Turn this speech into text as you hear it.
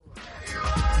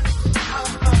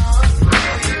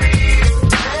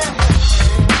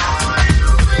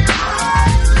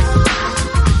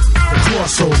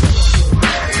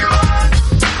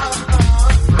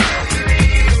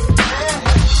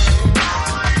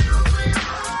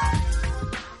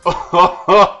Oh,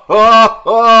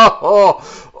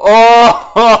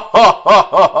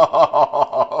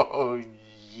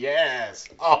 yes.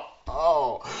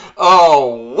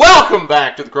 Welcome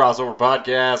back to the Crossover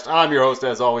Podcast. I'm your host,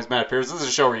 as always, Matt Pierce. This is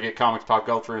a show where you get comics, pop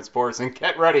culture, and sports, and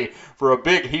get ready for a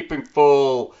big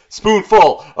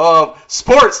spoonful of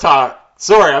sports talk.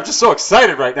 Sorry, I'm just so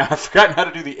excited right now. I've forgotten how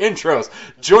to do the intros.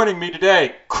 Joining me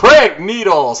today, Craig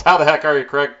Needles. How the heck are you,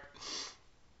 Craig?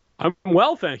 I'm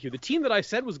well, thank you. The team that I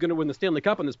said was going to win the Stanley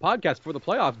Cup on this podcast for the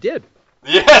playoff did.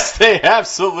 Yes, they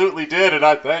absolutely did, and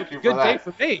I thank you for that. Good day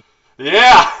for me.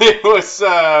 Yeah, it was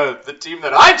the team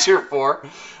that I cheer for,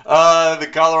 the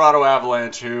Colorado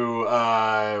Avalanche, who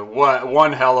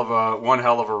one hell of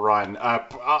a run.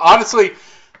 Honestly,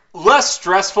 less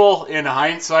stressful in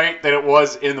hindsight than it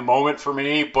was in the moment for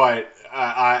me, but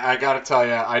I got to tell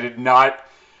you, I did not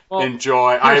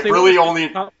enjoy.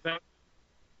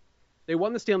 They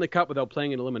won the Stanley Cup without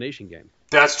playing an elimination game.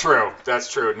 That's true.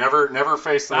 Never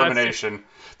faced elimination.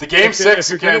 The game six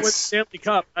if you're against win Stanley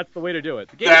Cup, that's the way to do it.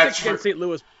 The game six against St.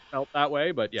 Louis felt that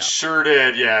way, but yeah. Sure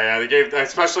did. Yeah. The game,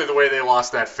 especially the way they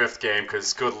lost that fifth game,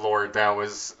 because good lord,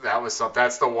 that's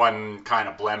the one kind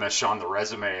of blemish on the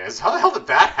resume is how the hell did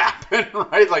that happen,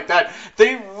 right? Like that,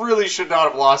 they really should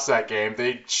not have lost that game.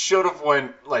 They should have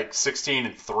went like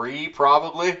 16-3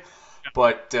 probably.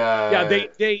 But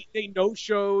they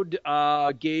no-showed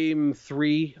game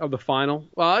 3 of the final.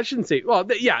 Well, I shouldn't say. Well,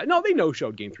 they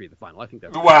no-showed game 3 of the final. I think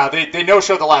that. Wow, they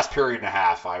no-showed the last period and a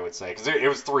half. I would say because it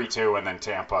was 3-2, and then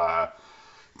Tampa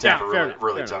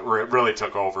really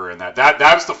took over in that. That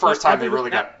was the first time they really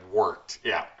got worked.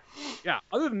 Yeah. Yeah.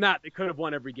 Other than that, they could have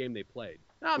won every game they played.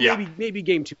 Maybe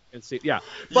game 2. Yeah.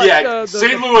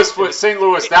 St. Louis.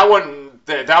 That one.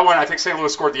 I think St.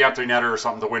 Louis scored the empty netter or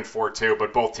something to win 4-2.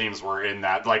 But both teams were in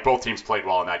that. Like both teams played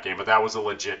well in that game. But that was a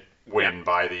legit win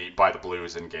by the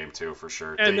Blues in game 2 for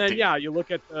sure. And you look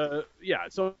at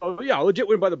legit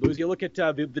win by the Blues. You look at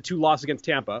the 2 losses against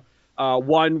Tampa.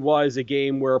 One was a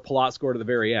game where Palat scored at the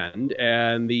very end,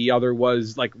 and the other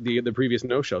was like the previous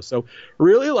no-show. So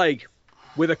really like.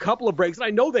 With a couple of breaks, and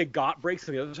I know they got breaks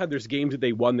on the other side. There's games that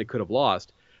they won they could have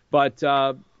lost, but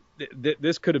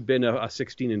this could have been a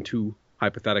 16-2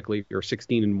 hypothetically, or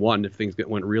 16-1 if things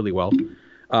went really well.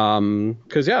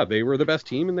 Because they were the best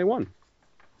team and they won.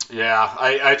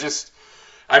 Yeah,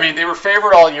 they were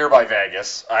favored all year by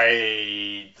Vegas.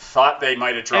 I thought they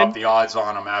might have dropped the odds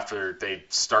on them after they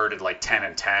started like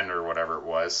 10-10 or whatever it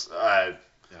was.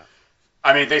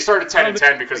 They started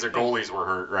 10-10 because their goalies were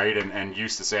hurt, right? And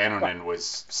Justus Anonen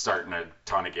was starting a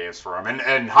ton of games for them.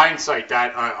 And hindsight,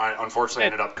 that unfortunately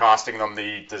ended up costing them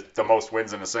the most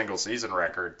wins in a single season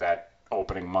record that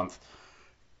opening month.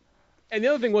 And the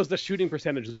other thing was the shooting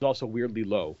percentage is also weirdly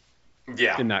low.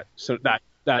 Yeah. In that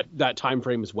time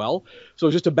frame as well. So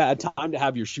it's just a bad time to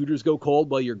have your shooters go cold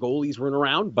while your goalies weren't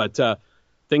around. But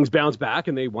things bounced back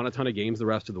and they won a ton of games the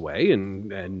rest of the way,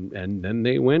 and then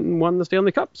they went and won the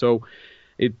Stanley Cup. So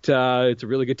it's a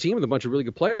really good team with a bunch of really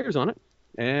good players on it,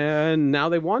 and now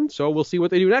they won. So we'll see what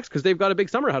they do next because they've got a big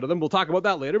summer ahead of them. We'll talk about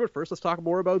that later, but first let's talk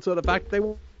more about the fact that they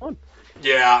won.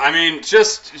 Yeah,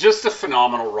 just a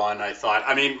phenomenal run. I thought.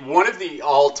 One of the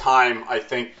all-time, I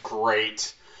think,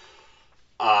 great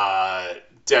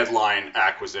deadline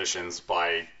acquisitions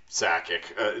by Sakic.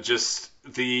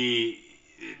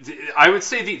 I would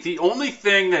say the only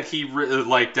thing that he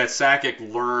that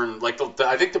Sakic learned,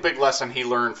 I think the big lesson he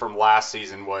learned from last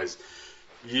season was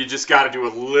you just got to do a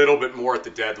little bit more at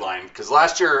the deadline. Because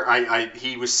last year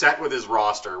he was set with his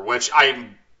roster, which I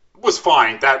was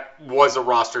fine. That was a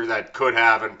roster that could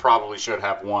have and probably should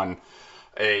have won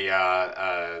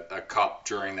a cup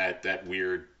during that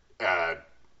weird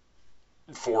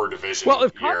 4 division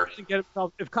year.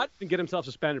 If Cut didn't get himself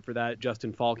suspended for that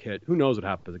Justin Falk hit, who knows what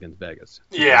happens against Vegas?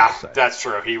 Yeah, that's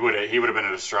true. He would have been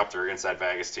a disruptor against that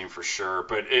Vegas team for sure.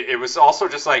 But it was also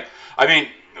just like,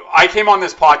 I came on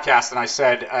this podcast and I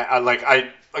said,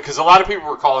 because a lot of people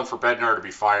were calling for Bednar to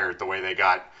be fired the way they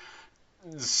got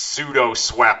pseudo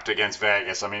swept against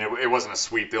Vegas. It wasn't a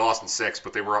sweep. They lost in 6,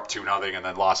 but they were up 2-0 and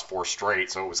then lost 4 straight.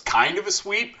 So it was kind of a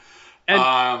sweep.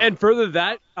 And further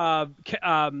that,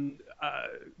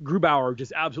 Grubauer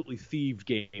just absolutely thieved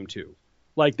game 2.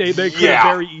 Like they could have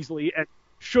very easily and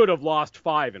should have lost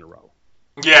 5 in a row.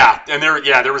 Yeah, and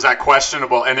there was that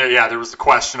questionable, and there was the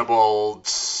questionable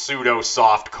pseudo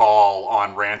soft call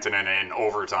on Rantanen in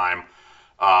overtime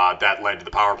that led to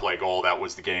the power play goal. That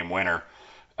was the game winner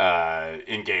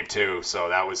in game 2. So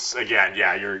that was again,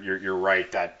 you're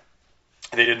right that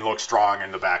they didn't look strong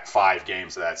in the back 5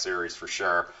 games of that series for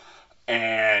sure.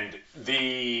 And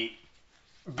the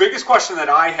biggest question that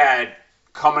I had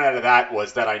coming out of that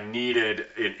was that I needed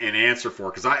an answer for,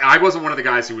 because I wasn't one of the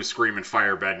guys who was screaming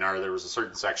fire Bednar. There was a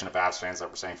certain section of Avs fans that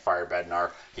were saying fire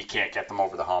Bednar. He can't get them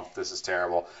over the hump. This is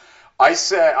terrible. I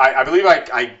said, I believe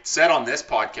I said on this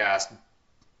podcast,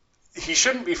 he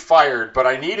shouldn't be fired, but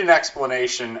I need an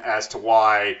explanation as to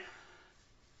why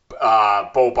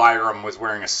Bo Byram was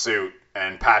wearing a suit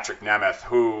and Patrick Nemeth,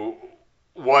 who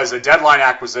was a deadline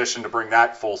acquisition to bring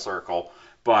that full circle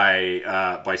by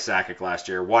Sakic last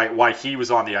year, why he was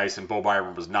on the ice and Bo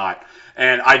Byram was not.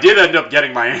 And I did end up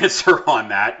getting my answer on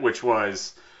that, which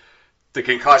was the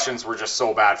concussions were just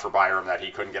so bad for Byram that he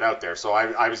couldn't get out there. So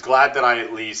I was glad that I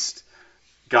at least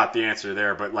got the answer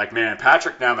there. But, like, man,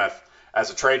 Patrick Nemeth as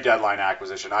a trade deadline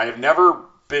acquisition, I have never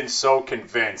been so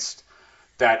convinced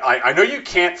that I know you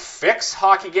can't fix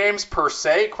hockey games per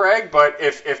se, Craig, but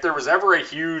if there was ever a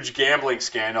huge gambling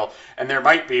scandal, and there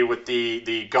might be with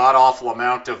the god-awful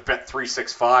amount of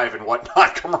Bet365 and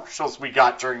whatnot commercials we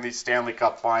got during these Stanley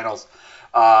Cup finals,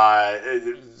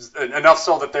 enough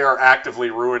so that they are actively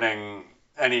ruining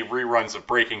any reruns of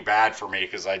Breaking Bad for me,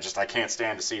 because I can't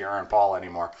stand to see Aaron Paul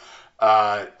anymore.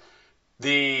 Like,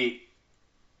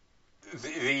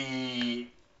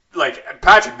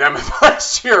 Patrick Nemeth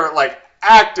last year, like,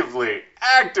 actively,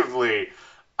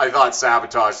 I thought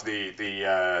sabotaged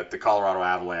the Colorado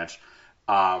Avalanche.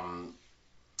 And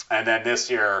then this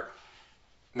year,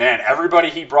 man, everybody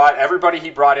he brought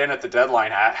in at the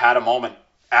deadline had a moment.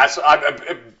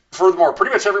 Furthermore,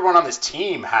 pretty much everyone on this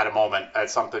team had a moment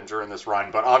at something during this run.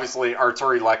 But obviously,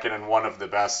 Arturi Lehkonen, one of the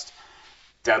best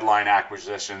deadline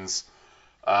acquisitions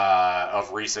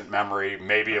of recent memory,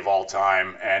 maybe of all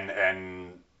time,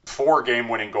 and 4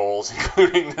 game-winning goals,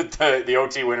 including the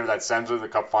OT winner that sends her to the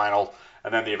Cup final,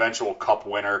 and then the eventual Cup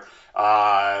winner.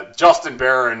 Justin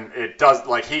Barron,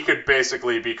 he could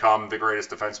basically become the greatest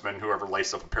defenseman who ever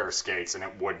laced up a pair of skates, and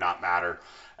it would not matter.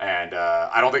 And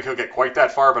I don't think he'll get quite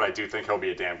that far, but I do think he'll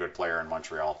be a damn good player in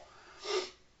Montreal.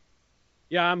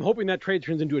 Yeah, I'm hoping that trade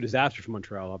turns into a disaster for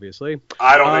Montreal, obviously.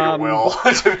 I don't think it will,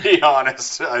 to be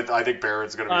honest. I think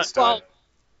Barron's going to be a stud.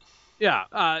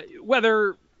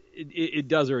 Whether it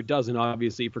does or it doesn't,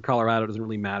 obviously, for Colorado, doesn't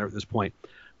really matter at this point.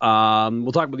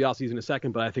 We'll talk about the offseason in a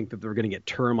second, but I think that they're going to get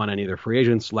term on any of their free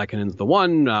agents. Lekkonen's the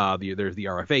one. There's the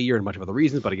RFA year and a bunch of other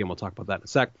reasons, but again, we'll talk about that in a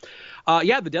sec.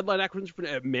 The deadline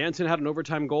acquisition, Manson had an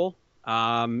overtime goal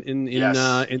in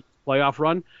playoff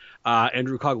run.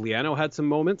 Andrew Cogliano had some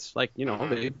moments.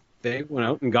 They went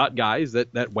out and got guys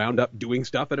that wound up doing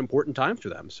stuff at important times for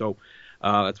them. So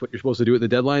that's what you're supposed to do at the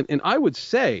deadline. And I would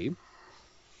say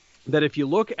that if you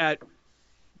look at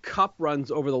Cup runs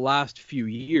over the last few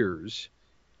years,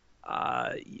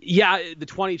 the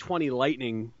 2020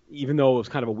 Lightning, even though it was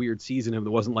kind of a weird season, it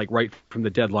wasn't like right from the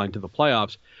deadline to the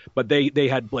playoffs, but they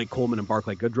had Blake Coleman and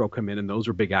Barclay Goodrow come in, and those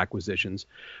were big acquisitions.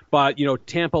 But,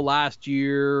 Tampa last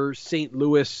year, St.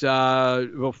 Louis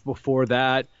before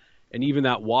that, and even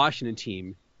that Washington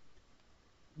team,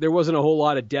 there wasn't a whole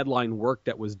lot of deadline work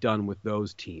that was done with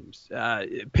those teams.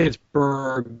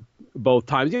 Pittsburgh, both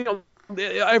times.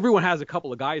 Everyone has a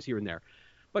couple of guys here and there.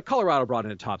 But Colorado brought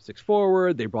in a top 6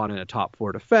 forward. They brought in a top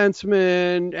 4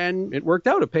 defenseman, and it worked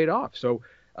out. It paid off. So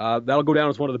that'll go down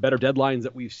as one of the better deadlines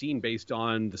that we've seen based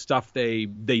on the stuff they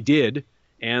did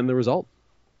and the result.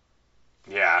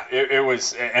 Yeah, it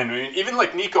was. And even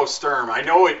like Nico Sturm, I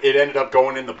know it ended up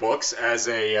going in the books as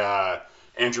a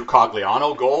Andrew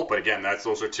Cogliano goal, but again,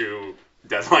 those are 2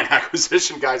 deadline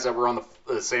acquisition guys that were on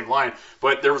the same line.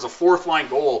 But there was a 4th line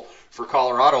goal for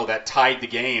Colorado that tied the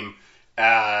game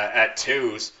at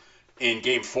 2s in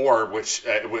Game 4, which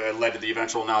led to the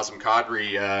eventual Nazem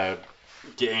Kadri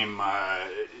game,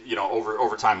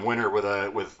 overtime winner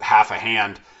with half a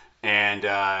hand. And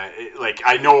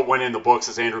I know it went in the books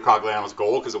as Andrew Cogliano's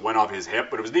goal because it went off his hip,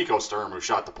 but it was Nico Sturm who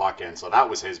shot the puck in, so that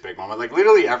was his big moment. Like,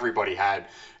 literally everybody had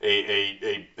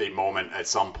a moment at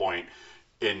some point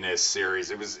in this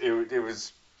series. It was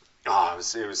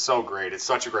so great. It's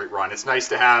such a great run. It's nice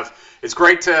to have. It's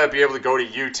great to be able to go to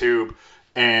YouTube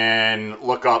and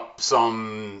look up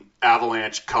some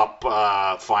Avalanche Cup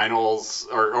finals,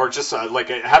 or just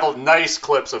have nice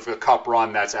clips of a Cup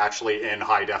run that's actually in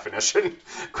high definition,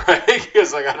 Craig.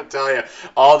 Because I gotta tell you,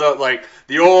 all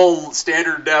the old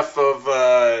standard def of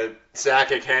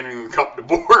Sakic handing the cup to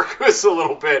Bork was a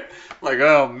little bit like,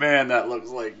 oh man, that looks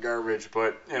like garbage.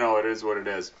 But it is what it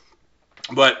is.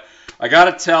 But I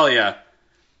gotta tell you,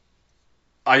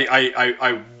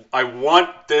 I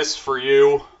want this for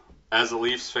you as a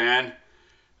Leafs fan.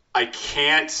 I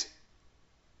can't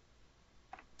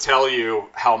tell you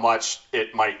how much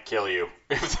it might kill you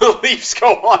if the Leafs go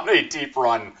on a deep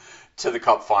run to the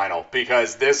Cup final,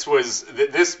 because this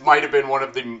might have been one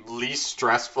of the least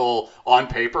stressful, on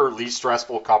paper, least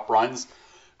stressful Cup runs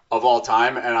of all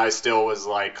time, and I still was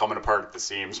like coming apart at the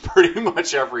seams pretty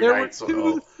much every night. There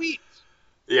were two sweeps.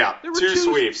 Yeah, two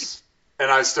sweeps,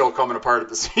 and I was still coming apart at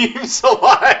the seams a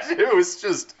lot. It was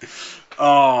just,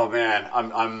 oh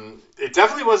man, it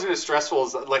definitely wasn't as stressful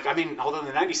as, like, I mean, although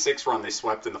the '96 run they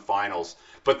swept in the finals,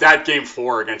 but that Game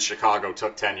 4 against Chicago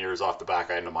took 10 years off the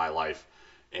back end of my life.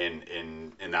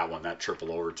 In that one, that triple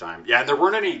overtime. Yeah, and there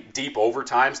weren't any deep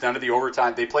overtimes. None of the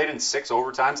overtime. They played in 6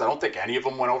 overtimes. I don't think any of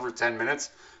them went over 10 minutes.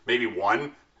 Maybe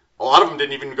one. A lot of them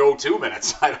didn't even go 2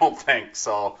 minutes, I don't think.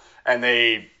 So, and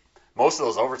most of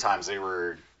those overtimes, they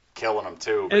were killing them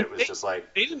too. But it was just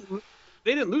like they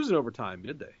didn't lose in overtime,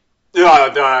 did they?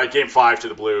 Yeah, Game 5 to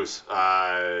the Blues.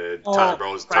 Tyler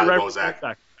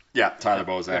Bozak. Yeah, Tyler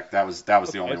Bozak. That was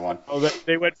the only one. Oh,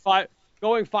 they went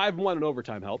going 5-1 in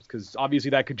overtime helps, because obviously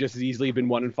that could just as easily have been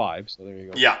 1-5. So there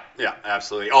you go. Yeah,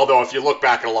 absolutely. Although if you look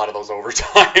back at a lot of those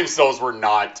overtimes, those were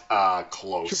not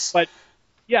close. But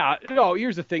yeah, no.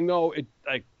 Here's the thing, though.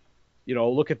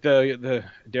 Look at the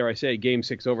dare I say Game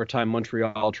 6 overtime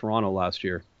Montreal Toronto last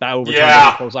year. That overtime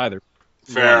wasn't close either.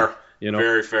 Fair.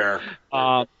 Very fair.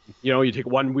 You take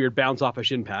one weird bounce off a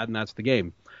shin pad, and that's the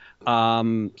game.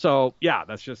 So yeah,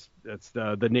 that's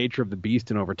the nature of the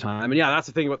beast in overtime. And yeah, that's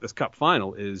the thing about this Cup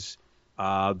final is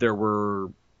there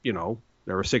were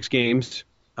 6 games.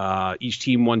 Each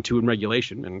team won 2 in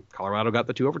regulation, and Colorado got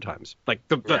the 2 overtimes. Like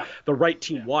the right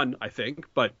team won, I think,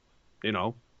 but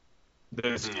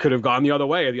this could have gone the other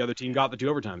way. The other team got the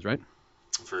 2 overtimes, right?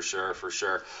 For sure.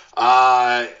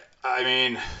 I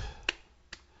mean,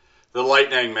 the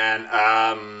Lightning,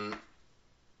 man,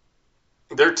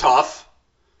 they're tough.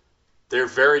 They're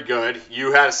very good.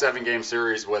 You had a 7-game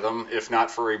series with them, if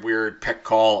not for a weird pick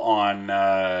call on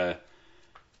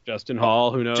Justin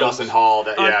Hall. Who knows? Justin Hall.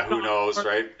 Who knows,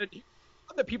 right?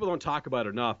 That people don't talk about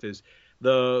enough is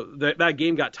that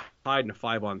game got tied in a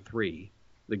 5-on-3,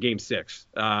 the Game 6.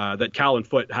 That Callan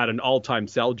Foote had an all-time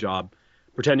sell job,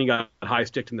 pretending he got high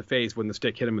sticked in the face when the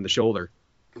stick hit him in the shoulder.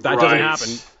 That doesn't happen.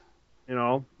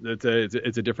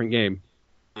 It's a different game.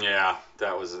 Yeah,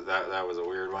 that was a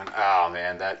weird one. Oh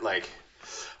man, that, like,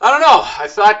 I don't know. I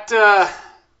thought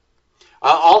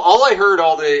all I heard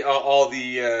all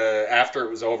the after it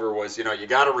was over was, you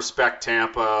got to respect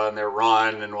Tampa and their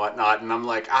run and whatnot, and I'm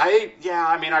like, I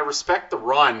respect the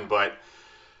run, but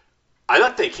I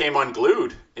thought they came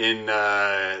unglued in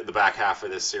the back half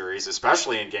of this series,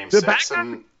 especially in Game 6. The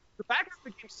back half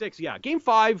of Game 6, yeah. Game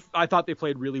 5, I thought they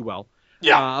played really well.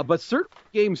 Yeah. But certainly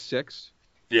Game 6.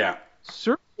 Yeah.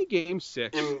 Certainly Game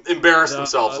 6. Embarrassed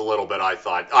themselves a little bit, I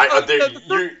thought.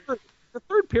 The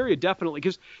third period, definitely,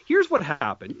 because here's what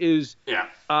happened is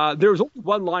there was only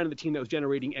one line of the team that was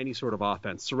generating any sort of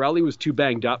offense. Cirelli was too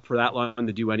banged up for that line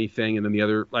to do anything, and then the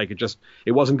other,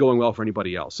 it wasn't going well for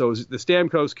anybody else. So it was the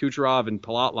Stamkos, Kucherov, and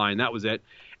Palat line, that was it.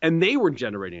 And they weren't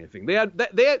generating anything. They had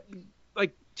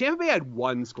Tampa Bay had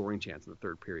one scoring chance in the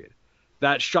third period.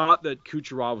 That shot that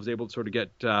Kucherov was able to sort of get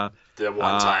the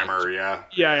one-timer,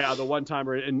 the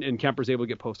one-timer, and Kemper's able to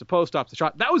get post-to-post off the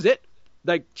shot. That was it.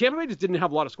 Like, Tampa Bay just didn't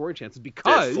have a lot of scoring chances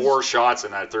because they had 4 shots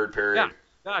in that third period. Yeah,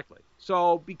 exactly.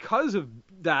 So because of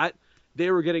that,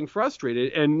 they were getting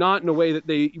frustrated, and not in a way that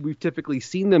we've typically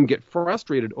seen them get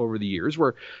frustrated over the years,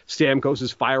 where Stamkos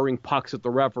is firing pucks at the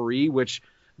referee, which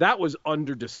that was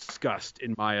under-discussed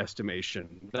in my estimation.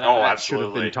 That absolutely.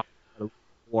 Should have been talked about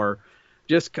more.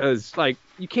 Just because,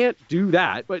 you can't do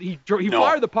that. But he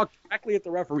fired the puck directly at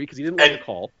the referee because he didn't like the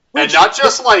call. And not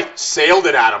just, sailed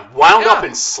it at him. Wound up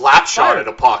and slap-shotted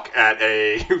a puck at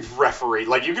a referee.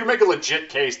 You can make a legit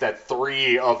case that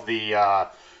 3 of the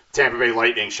Tampa Bay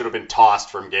Lightning should have been tossed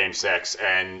from Game 6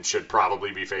 and should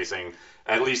probably be facing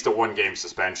at least a 1-game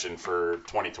suspension for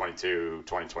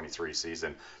 2022-2023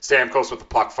 season. Stamkos with the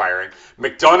puck firing.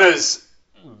 McDonough,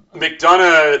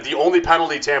 the only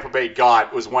penalty Tampa Bay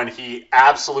got was when he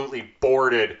absolutely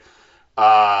boarded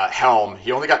Helm.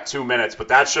 He only got 2 minutes, but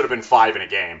that should have been 5 in a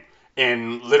game.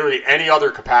 In literally any other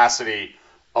capacity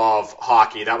of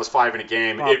hockey, that was 5 in a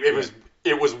game.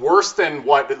 It was worse than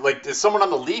what? Is someone on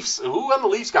the Leafs? Who on the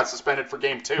Leafs got suspended for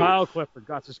Game 2? Kyle Clifford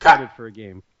got suspended for a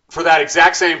game. For that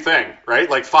exact same thing,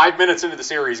 right? 5 minutes into the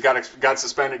series, got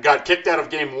suspended, got kicked out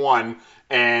of Game 1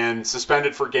 and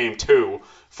suspended for Game 2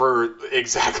 for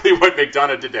exactly what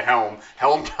McDonough did to Helm.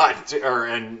 Helm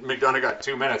and McDonough got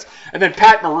 2 minutes. And then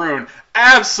Pat Maroon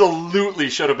absolutely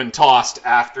should have been tossed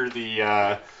after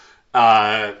the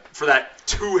for that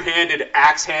 2-handed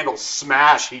axe handle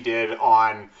smash he did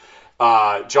on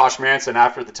Josh Manson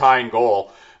after the tying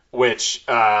goal, which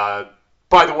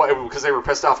by the way, because they were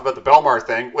pissed off about the Belmar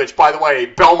thing, which, by the way,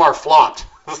 Belmar flopped.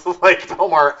 Like,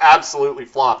 Belmar absolutely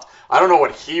flopped. I don't know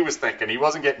what he was thinking. He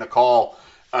wasn't getting a call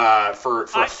for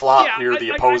a flop near the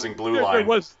opposing blue line.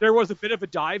 There was a bit of a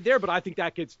dive there, but I think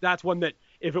that's one that,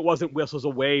 if it wasn't whistles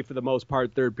away for the most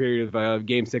part, third period of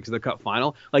Game 6 of the Cup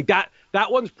final, like that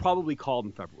one's probably called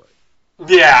in February.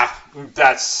 Yeah,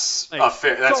 that's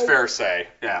fair to say.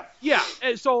 Yeah. Yeah,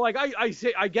 and so like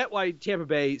I get why Tampa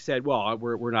Bay said, well,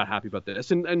 we're not happy about this,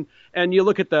 and you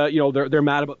look at they're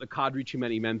mad about the Kadri too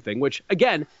many men thing, which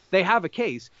again they have a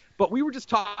case, but we were just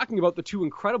talking about the two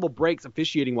incredible breaks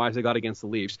officiating wise they got against the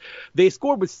Leafs. They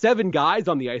scored with 7 guys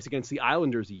on the ice against the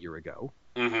Islanders a year ago,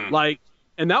 and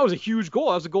that was a huge goal.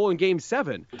 That was a goal in Game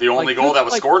 7. The only goal that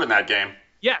was scored in that game.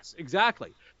 Yes,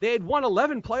 exactly. They had won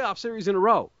 11 playoff series in a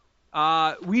row.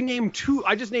 We named 2.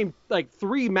 I just named like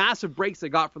 3 massive breaks they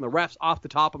got from the refs off the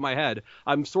top of my head.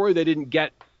 I'm sorry they didn't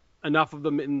get enough of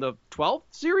them in the 12th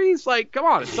series. Like, come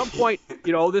on, at some point,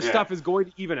 this stuff is going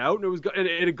to even out, and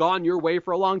it had gone your way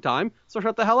for a long time. So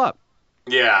shut the hell up.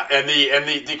 Yeah, and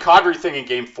the Kadri thing in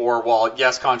Game 4, while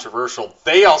yes controversial,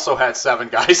 they also had 7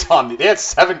 guys on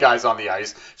the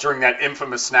ice during that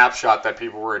infamous snapshot that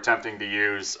people were attempting to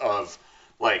use of.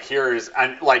 Like,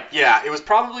 it was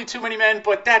probably too many men,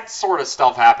 but that sort of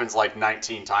stuff happens like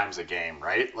 19 times a game,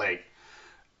 right? Like,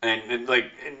 and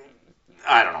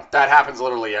I don't know. That happens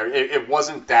literally. It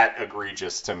wasn't that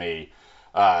egregious to me,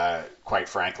 quite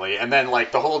frankly. And then,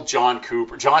 like, the whole John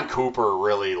Cooper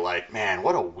really, like, man,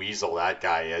 what a weasel that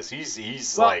guy is. He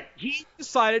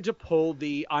decided to pull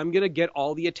I'm going to get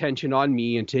all the attention on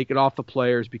me and take it off the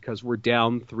players because we're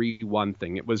down 3-1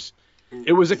 thing. It was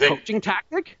a coaching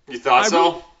tactic. You thought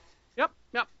so?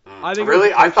 Yep.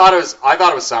 I thought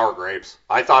it was sour grapes.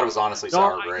 I thought it was honestly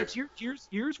sour grapes.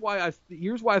 Here's why I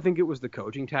think it was the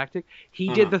coaching tactic. He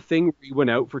did the thing where he went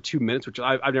out for 2 minutes, which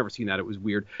I've never seen that. It was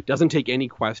weird. Doesn't take any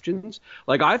questions.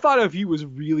 Like, I thought if he was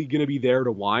really going to be there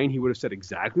to whine, he would have said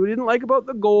exactly what he didn't like about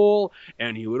the goal,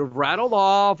 and he would have rattled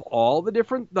off all the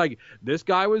different, like, this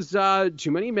guy was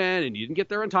too many men, and he didn't get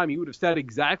there on time. He would have said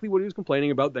exactly what he was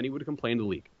complaining about. Then he would have complained to the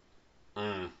league.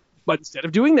 But instead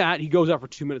of doing that, he goes out for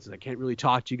 2 minutes and I can't really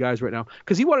talk to you guys right now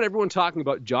because he wanted everyone talking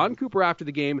about John Cooper after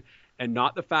the game and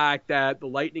not the fact that the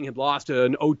Lightning had lost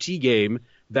an OT game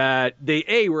that they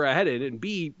A, were ahead in, and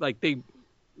B, like they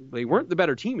weren't the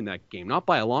better team in that game, not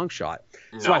by a long shot.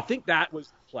 No. So I think that was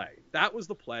the play. That was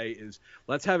the play is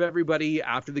let's have everybody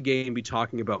after the game be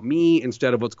talking about me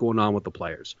instead of what's going on with the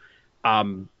players.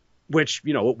 Which,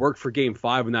 it worked for Game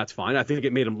 5 and that's fine. I think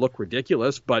it made him look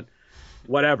ridiculous, but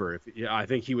whatever. I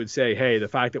think he would say, hey, the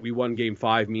fact that we won Game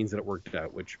 5 means that it worked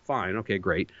out, which fine, okay,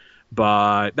 great.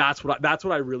 But that's what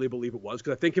I really believe it was,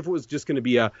 because I think if it was just going to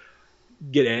be a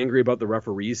get angry about the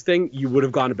referees thing, you would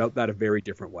have gone about that a very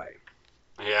different way.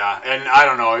 Yeah, and I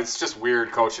don't know, it's just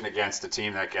weird coaching against a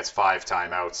team that gets 5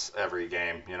 timeouts every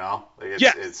game,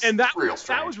 It's and real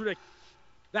strange. That was ridiculous.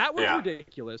 That was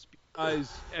ridiculous because,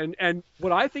 and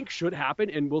what I think should happen,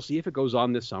 and we'll see if it goes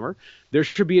on this summer, there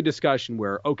should be a discussion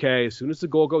where, okay, as soon as the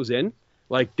goal goes in,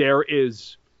 like there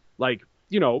is, like,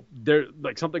 there,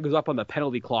 like something goes up on the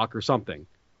penalty clock or something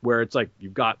where it's like,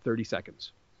 you've got 30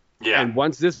 seconds. Yeah. And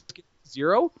once this gets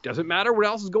 0, doesn't matter what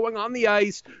else is going on the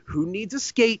ice, who needs a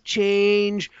skate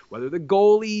change, whether the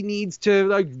goalie needs to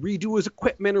like redo his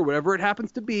equipment or whatever it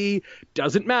happens to be,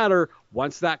 doesn't matter.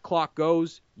 Once that clock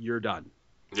goes, you're done.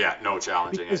 Yeah, no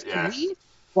challenging it. Yeah.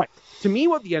 To me,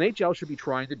 what the NHL should be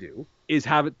trying to do is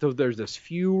have it so there's as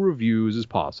few reviews as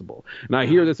possible. And I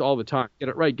hear this all the time. Get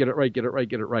it right, get it right, get it right,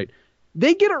 get it right.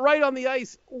 They get it right on the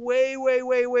ice way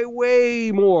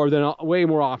more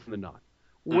often than not.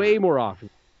 Way more often.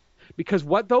 Because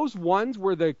what those ones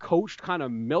where the coach kind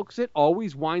of milks it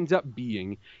always winds up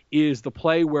being is the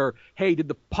play where, hey, did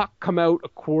the puck come out a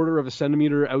quarter of a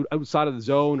centimeter outside of the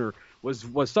zone, or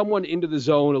was someone into the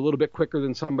zone a little bit quicker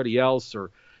than somebody else,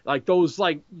 or like those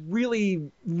like really,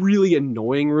 really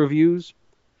annoying reviews.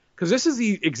 Because this is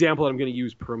the example that I'm going to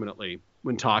use permanently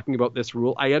when talking about this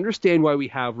rule. I understand why we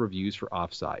have reviews for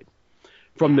offside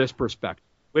from this perspective.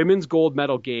 Women's gold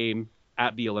medal game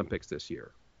at the Olympics this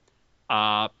year.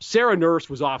 Sarah Nurse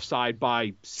was offside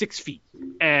by 6 feet,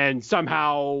 and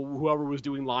somehow whoever was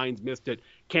doing lines missed it.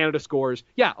 Canada scores.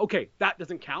 Yeah, okay, that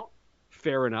doesn't count.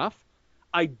 Fair enough.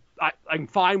 I'm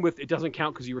fine with it doesn't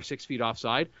count because you were 6 feet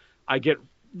offside. I get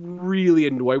really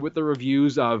annoyed with the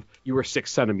reviews of you were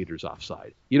 6 centimeters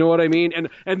offside. You know what I mean?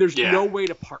 And there's no way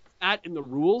to park that in the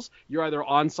rules. You're either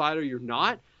onside or you're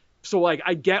not. So like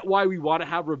I get why we want to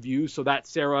have reviews so that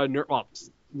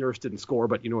Nurse didn't score,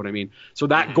 but you know what I mean. So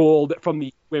that goal from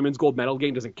the women's gold medal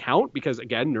game doesn't count because,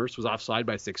 again, Nurse was offside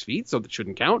by 6 feet, so that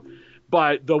shouldn't count.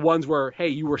 But the ones where, hey,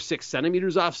 you were 6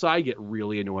 centimeters offside get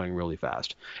really annoying really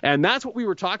fast. And that's what we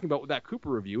were talking about with that Cooper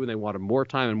review, and they wanted more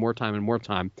time and more time and more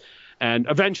time. And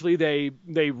eventually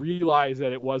they realized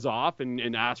that it was off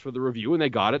and asked for the review, and they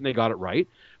got it, and they got it right.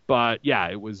 But yeah,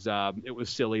 it was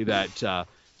silly that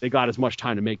they got as much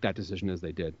time to make that decision as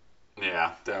they did.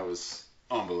 Yeah, that was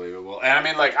unbelievable. And I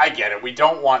mean, like, I get it. We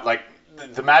don't want, like,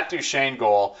 the Matt Duchene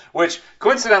goal, which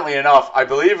coincidentally enough, I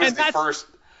believe is the first.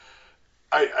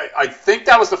 I think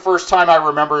that was the first time I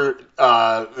remember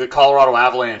the Colorado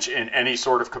Avalanche in any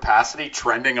sort of capacity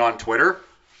trending on Twitter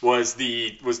was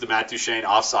the Matt Duchene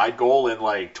offside goal in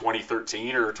like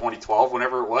 2013 or 2012,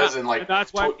 whenever it was. And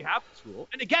that's why we have this rule.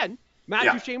 And again, Matt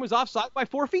Duchene was offside by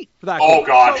 4 feet for that goal. Oh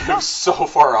God, it was so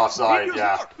far offside. It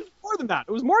was more than that.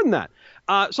 It was more than that.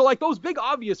 So like those big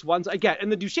obvious ones I get,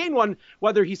 and the Duchene one,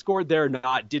 whether he scored there or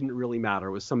not, didn't really matter.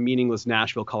 It was some meaningless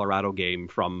Nashville Colorado game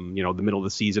from the middle of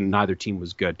the season. Neither team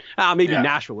was good. Maybe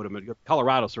Nashville would have been good.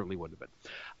 Colorado certainly would have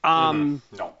been.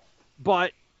 No.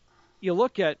 But you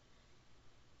look at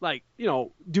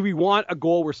do we want a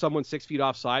goal where someone's 6 feet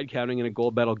offside counting in a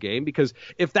gold medal game? Because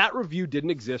if that review didn't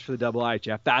exist for the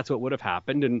IIHF, that's what would have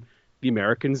happened, and the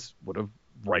Americans would have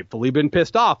rightfully been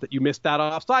pissed off that you missed that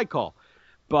offside call.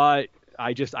 But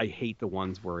I hate the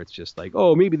ones where it's just like,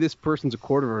 oh, maybe this person's a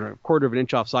quarter of an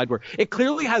inch offside, where it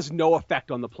clearly has no effect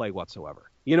on the play whatsoever.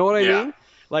 You know what I mean?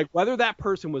 Like whether that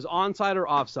person was onside or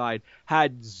offside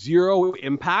had zero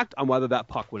impact on whether that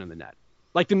puck went in the net.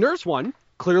 Like the Nurse one,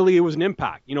 clearly it was an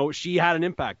impact. She had an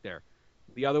impact there.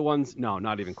 The other ones, no,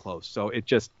 not even close. So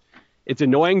it's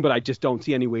annoying, but I just don't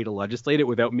see any way to legislate it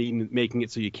without making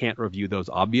it so you can't review those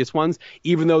obvious ones,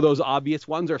 even though those obvious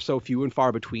ones are so few and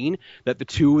far between that the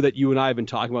two that you and I have been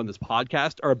talking about in this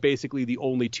podcast are basically the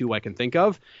only two I can think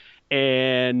of.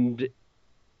 And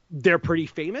they're pretty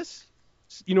famous.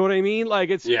 You know what I mean? Like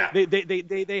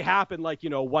they happen like,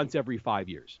 once every 5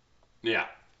 years. Yeah.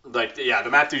 The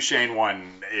Matt Duchene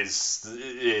one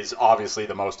is obviously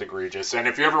the most egregious. And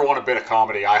if you ever want a bit of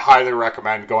comedy, I highly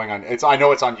recommend going on. I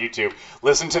know it's on YouTube.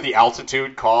 Listen to the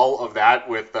altitude call of that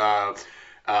with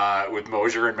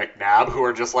Mosier and McNabb, who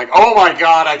are just like, oh my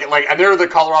God, and they're the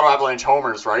Colorado Avalanche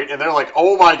homers, right? And they're like,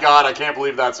 oh my God, I can't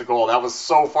believe that's a goal. That was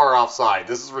so far offside.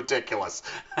 This is ridiculous.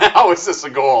 How is this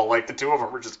a goal? Like the two of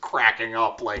them were just cracking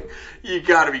up. Like, you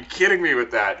got to be kidding me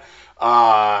with that.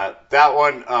 That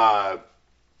one.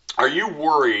 Are you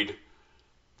worried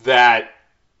that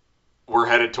we're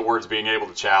headed towards being able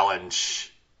to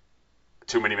challenge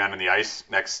too many men in the ice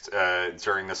next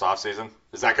during this offseason?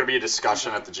 Is that going to be a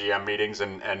discussion at the GM meetings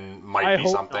and might be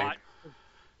something? Not. It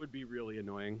would be really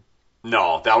annoying.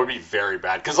 No, that would be very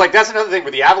bad. Because that's another thing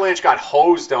where the Avalanche got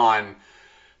hosed on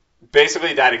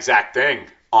basically that exact thing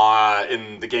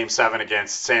in the Game 7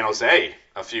 against San Jose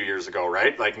a few years ago,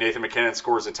 right? Like Nathan McKinnon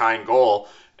scores a tying goal,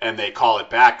 and they call it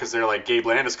back because they're like, Gabe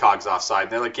Landeskog's offside.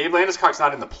 And they're like, Gabe Landeskog's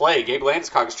not in the play. Gabe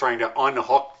Landeskog is trying to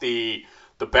unhook the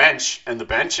bench, and the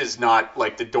bench is not,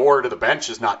 like, the door to the bench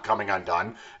is not coming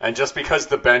undone. And just because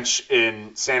the bench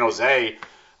in San Jose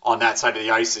on that side of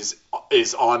the ice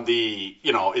is on the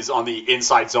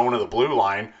inside zone of the blue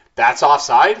line, that's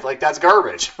offside. Like, that's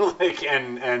garbage. Like,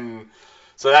 and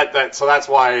so that's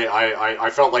why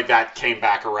I felt like that came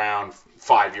back around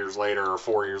 5 years later or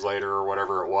 4 years later or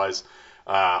whatever it was.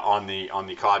 On the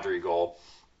Kadri goal.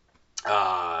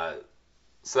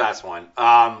 So that's one.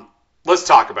 Let's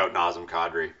talk about Nazem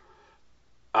Kadri.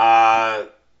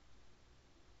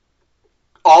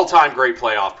 All-time great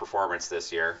playoff performance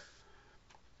this year.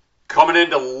 Coming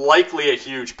into likely a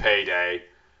huge payday.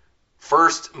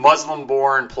 First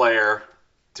Muslim-born player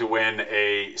to win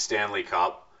a Stanley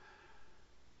Cup.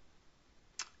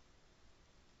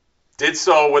 Did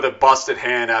so with a busted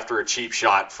hand after a cheap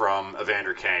shot from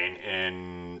Evander Kane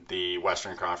in the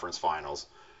Western Conference Finals,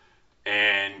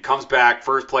 and comes back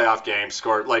first playoff game,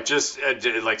 scored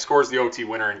scores the OT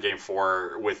winner in Game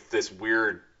 4 with this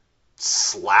weird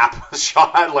slap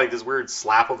shot, like this weird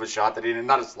slap of a shot that he did,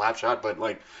 not a slap shot, but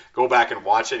like go back and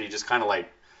watch it. He just kind of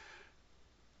like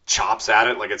chops at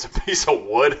it like it's a piece of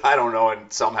wood. I don't know,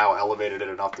 and somehow elevated it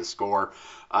enough to score.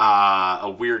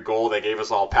 A weird goal. They gave us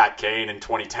all Pat Kane in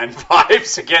 2010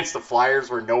 vibes against the Flyers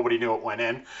where nobody knew it went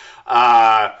in.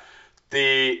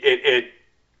 It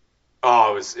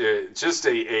was just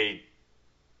a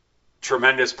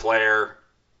tremendous player,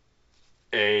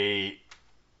 a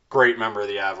great member of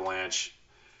the Avalanche.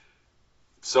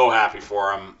 So happy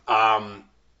for him.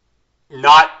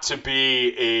 Not to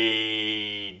be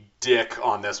a dick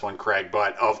on this one, Craig,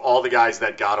 but of all the guys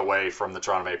that got away from the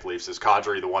Toronto Maple Leafs, is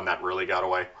Kadri the one that really got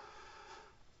away?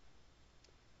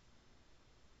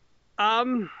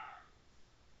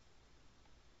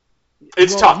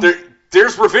 It's tough.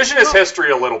 There's revisionist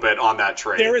history a little bit on that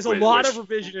trade. There is a lot of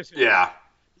revisionist history. Yeah.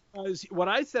 Because what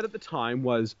I said at the time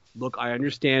was, look, I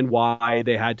understand why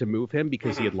they had to move him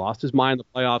because he had lost his mind in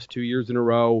the playoffs 2 years in a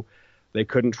row. They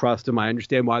couldn't trust him. I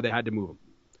understand why they had to move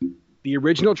him. The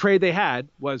original trade they had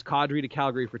was Kadri to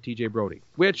Calgary for TJ Brodie,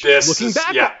 which, looking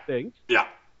back at the thing,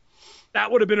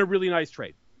 that would have been a really nice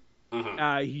trade.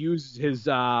 He used his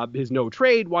no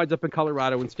trade, winds up in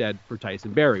Colorado instead for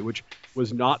Tyson Barrie, which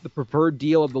was not the preferred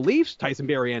deal of the Leafs. Tyson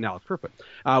Barrie and Alex Kerfoot,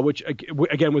 which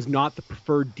again was not the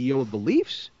preferred deal of the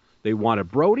Leafs. They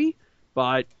wanted Brodie,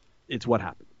 but it's what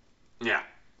happened. Yeah,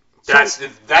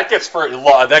 that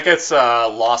gets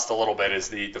lost a little bit is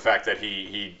the fact that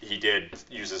he did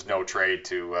use his no trade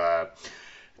to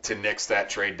nix that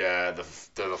trade to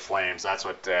the Flames. That's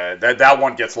what that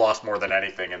one gets lost more than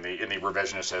anything in the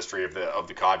revisionist history of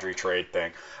the Kadri trade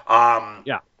thing.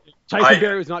 Tyson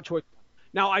Barrie was not choice.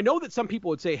 Now I know that some people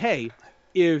would say, hey,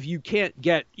 if you can't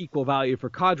get equal value for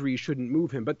Kadri, you shouldn't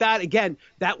move him. But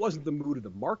that wasn't the mood of the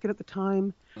market at the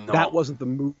time. No. That wasn't the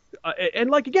mood. And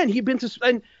like again, he'd been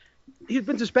suspended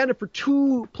for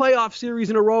 2 playoff series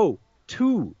in a row,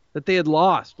 2 that they had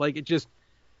lost. Like it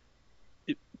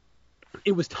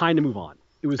was time to move on.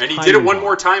 And he did it one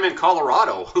more time in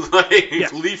Colorado.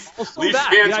 Leaf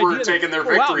fans were taking their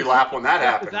victory lap when that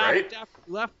happened, right?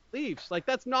 Left Leafs. Like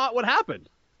that's not what happened.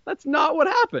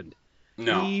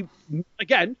 No.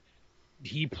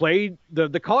 He played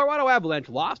the Colorado Avalanche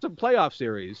lost a playoff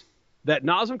series that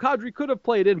Nazem Kadri could have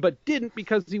played in, but didn't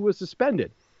because he was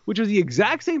suspended, which was the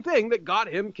exact same thing that got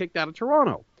him kicked out of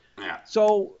Toronto. Yeah.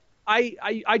 So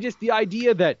I just the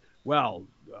idea that, well,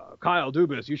 Kyle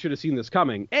Dubas, you should have seen this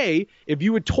coming. If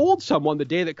you had told someone the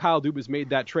day that Kyle Dubas made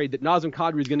that trade that Nazem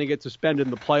Kadri is going to get suspended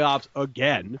in the playoffs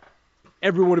again,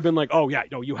 everyone would have been like, oh yeah,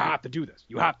 no, you have to do this.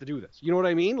 You have to do this. You know what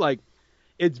I mean? Like,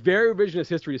 it's very revisionist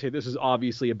history to say this is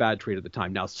obviously a bad trade at the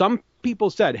time. Now, some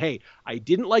people said, hey, I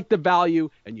didn't like the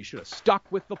value and you should have stuck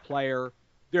with the player.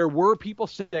 There were people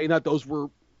saying that. Those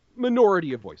were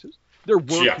minority of voices. There were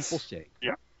people saying.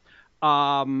 Yeah.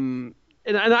 And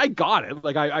I got it.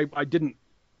 Like, I didn't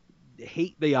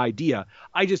hate the idea.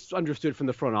 I just understood from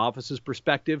the front office's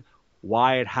perspective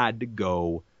why it had to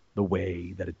go the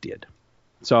way that it did.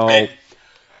 So...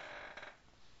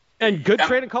 And good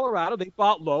trade in Colorado. They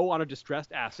bought low on a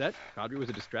distressed asset. Kadri was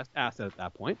a distressed asset at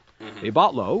that point. They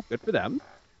bought low. Good for them.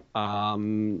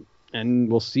 And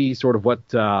we'll see sort of what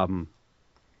kind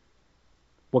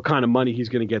of money he's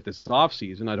going to get this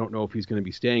offseason. I don't know if he's going to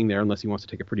be staying there unless he wants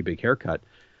to take a pretty big haircut.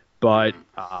 But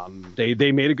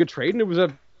they made a good trade, and it was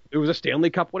a Stanley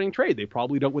Cup winning trade. They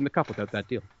probably don't win the Cup without that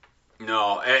deal.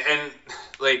 No, and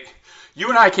like you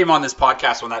and I came on this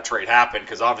podcast when that trade happened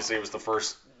because obviously it was the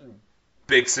first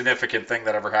big significant thing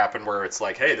that ever happened where it's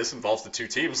like, hey, this involves the 2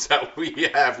 teams that we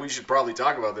have. We should probably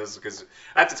talk about this because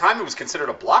at the time it was considered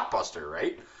a blockbuster,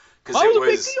 right? Because it was a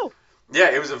big deal.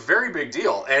 Yeah, it was a very big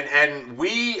deal. And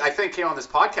we, I think, came on this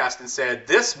podcast and said,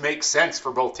 this makes sense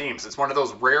for both teams. It's one of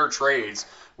those rare trades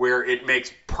where it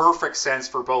makes perfect sense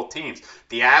for both teams.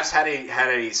 The Avs had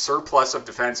a surplus of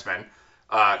defensemen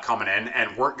coming in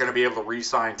and weren't going to be able to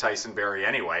re-sign Tyson Barrie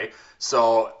anyway.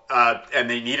 So, and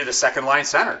they needed a second-line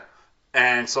center.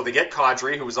 And so they get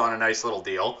Kadri, who was on a nice little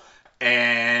deal,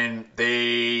 and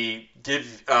they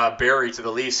give Barrie to the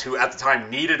Leafs, who at the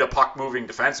time needed a puck-moving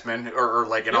defenseman or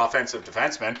like an offensive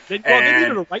defenseman. They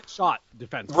needed a right-shot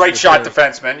defenseman. Right-shot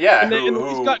defenseman, yeah. And the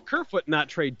Leafs got Kerfoot in that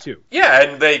trade, too. Yeah,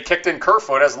 and they kicked in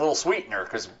Kerfoot as a little sweetener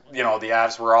because, the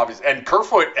Avs were obvious. And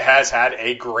Kerfoot has had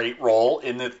a great role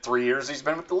in the 3 years he's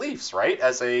been with the Leafs, right?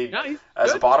 As a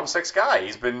bottom 6 guy.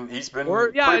 He's been he's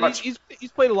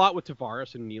played a lot with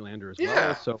Tavares and Nylander as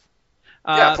well, so...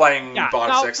 playing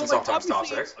bottom 6 and sometimes top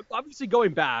 6. Obviously,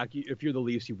 going back, if you're the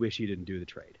Leafs, you wish you didn't do the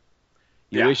trade.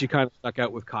 You wish you kind of stuck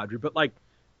out with Kadri. But, like,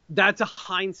 that's a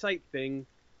hindsight thing.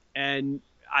 And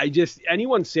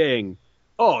anyone saying,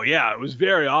 oh, yeah, it was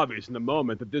very obvious in the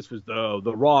moment that this was the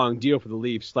wrong deal for the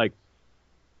Leafs, like,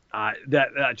 I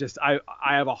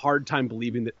have a hard time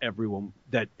believing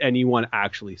that anyone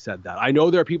actually said that. I know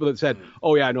there are people that said,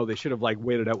 oh yeah, no, they should have like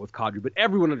waited out with Kadri, but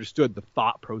everyone understood the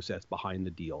thought process behind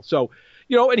the deal. So,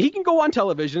 and he can go on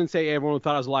television and say everyone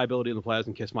thought I was a liability in the playoffs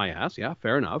and kiss my ass. Yeah,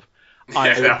 fair enough.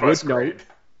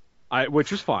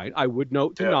 Which is fine. I would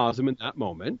note to Nazem in that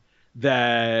moment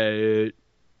that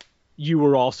you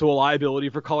were also a liability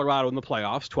for Colorado in the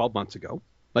playoffs 12 months ago.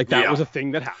 Like that was a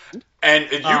thing that happened. And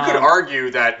you could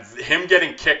argue that him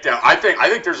getting kicked out, I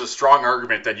think there's a strong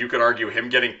argument that you could argue him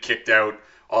getting kicked out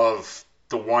of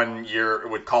the 1 year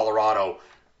with Colorado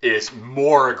is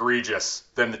more egregious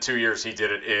than the 2 years he did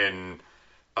it in.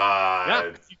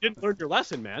 You didn't learn your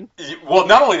lesson, man. Well,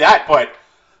 not only that, but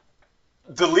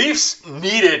the Leafs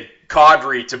needed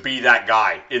Kadri to be that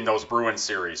guy in those Bruins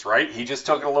series, right? He just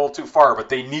took it a little too far, but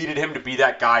they needed him to be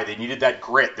that guy. They needed that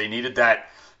grit. They needed that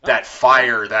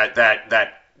fire,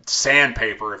 that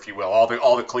sandpaper, if you will. All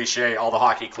the cliche, all the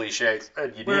hockey cliches.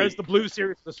 Whereas the Blues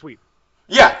series was a sweep.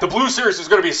 Yeah, the Blues series was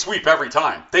going to be a sweep every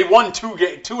time. They won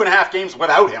 2.5 games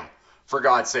without him, for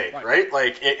God's sake, right?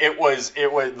 Like it was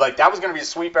like that was going to be a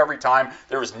sweep every time.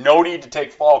 There was no need to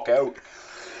take Falk out.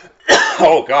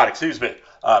 Oh God, excuse me,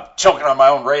 choking on my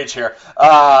own rage here.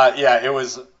 Yeah, it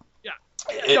was. Yeah,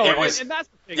 it was. And that's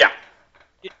the thing. Yeah,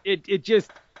 it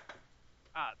just.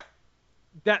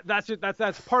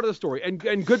 That's part of the story,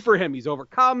 and good for him. He's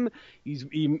overcome.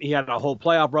 He had a whole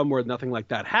playoff run where nothing like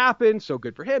that happened. So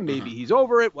good for him. Maybe he's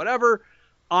over it. Whatever.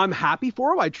 I'm happy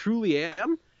for him. I truly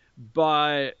am.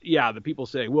 But yeah, the people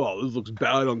saying, "Well, this looks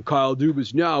bad on Kyle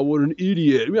Dubas now. What an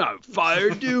idiot! Yeah, fire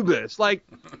Dubas." Like,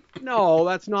 no,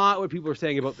 that's not what people are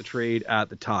saying about the trade at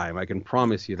the time. I can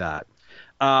promise you that.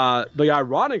 The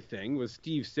ironic thing was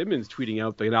Steve Simmons tweeting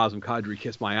out the Nazem Kadri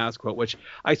kiss my ass quote, which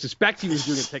I suspect he was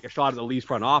doing to take a shot at the Leafs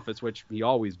front office, which he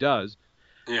always does.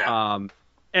 Yeah.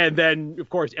 And then, of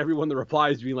course, everyone that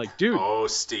replies being like, dude,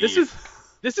 Steve.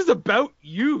 This is about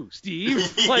you, Steve.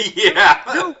 Like, yeah.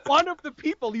 You're one of the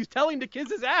people he's telling to kiss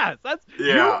his ass.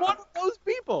 You're one of those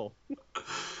people.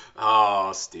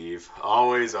 Oh, Steve.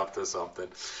 Always up to something.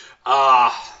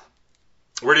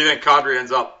 Where do you think Kadri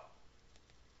ends up?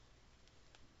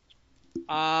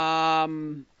 I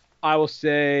will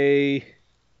say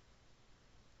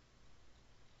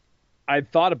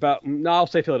I'll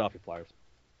say Philadelphia Flyers.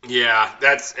 Yeah,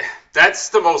 that's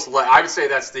the most. I would say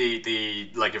that's the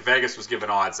like if Vegas was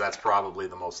given odds, that's probably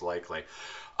the most likely.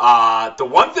 The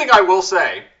one thing I will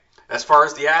say, as far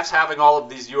as the Avs having all of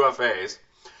these UFAs,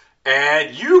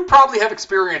 and you probably have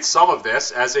experienced some of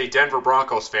this as a Denver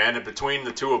Broncos fan, and between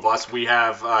the two of us, we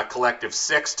have a collective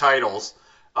 6 titles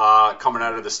coming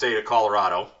out of the state of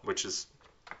Colorado, which is,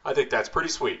 I think that's pretty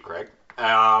sweet, Craig.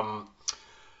 The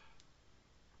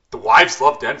wives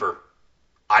love Denver.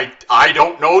 I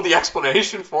don't know the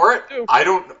explanation for it. I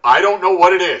don't know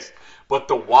what it is. But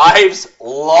the wives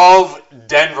love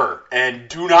Denver and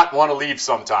do not want to leave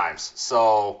sometimes.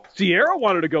 So Sierra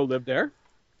wanted to go live there.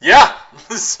 Yeah.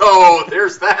 So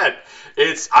there's that.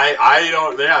 I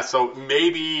don't. Yeah. So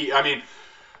maybe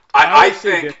I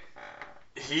think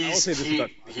he's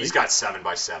got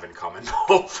 7x7 coming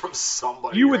from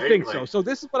somebody. You would right? think so. So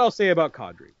this is what I'll say about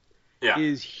Kadri. Yeah.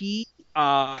 Is he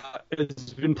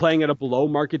has been playing at a below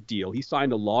market deal. He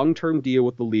signed a long-term deal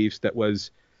with the Leafs that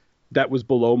was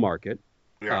below market.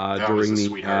 Yeah, that was a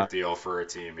sweetheart deal for a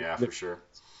team. Yeah, for sure.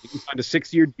 He signed a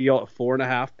 6-year deal at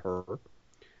 $4.5 per.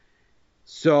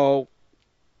 So,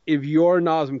 if you're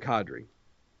Nazem Kadri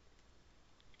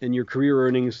and your career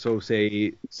earnings, so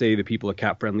say the people at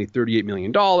Cap Friendly, $38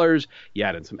 million, you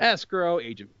add in some escrow,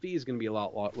 agent fee is going to be a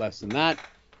lot less than that.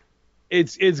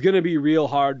 It's going to be real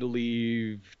hard to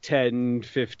leave $10,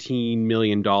 $15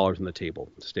 million on the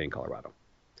table to stay in Colorado.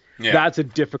 Yeah. That's a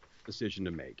difficult decision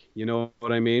to make. You know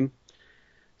what I mean?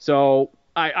 So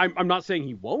I'm not saying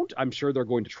he won't. I'm sure they're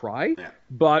going to try. Yeah.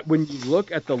 But when you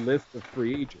look at the list of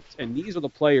free agents, and these are the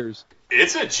players.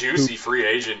 It's a juicy free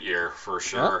agent year for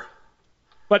sure.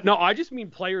 But no, I just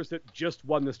mean players that just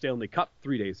won the Stanley Cup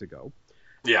 3 days ago.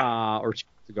 Yeah. Or 2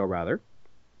 days ago, rather.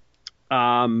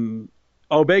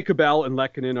 Obey-Kubel and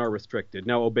Lehkonen are restricted.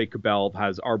 Now, Obey-Kubel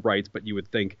has arb rights, but you would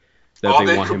think that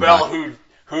they want him back.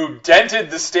 Who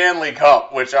dented the Stanley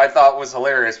Cup, which I thought was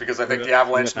hilarious because I think the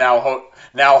Avalanche now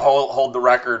hold the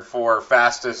record for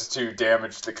fastest to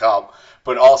damage the cup.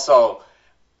 But also,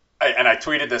 and I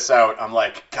tweeted this out, I'm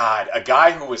like, God, a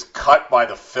guy who was cut by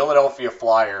the Philadelphia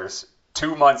Flyers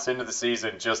 2 months into the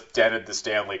season just dented the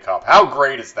Stanley Cup. How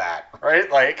great is that, right?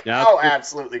 Like, how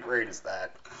absolutely great is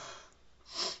that?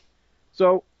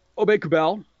 So,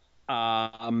 Obey-Kubel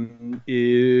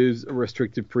is a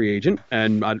restricted free agent,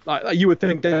 and you would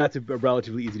think that's a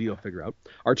relatively easy deal to figure out.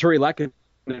 Arturi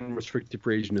Lehkonen, restricted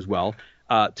free agent as well.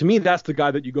 To me, that's the guy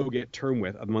that you go get term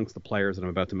with amongst the players that I'm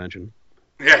about to mention.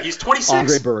 Yeah, he's 26.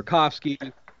 Andre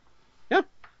Burakovsky. Yeah,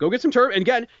 go get some term. And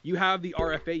again, you have the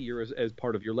RFA year as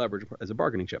part of your leverage as a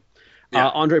bargaining chip. Yeah.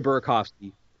 Andre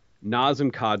Burakovsky,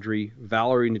 Nazem Kadri,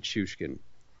 Valerie Nichushkin,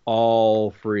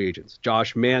 all free agents.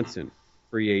 Josh Manson,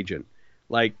 free agent.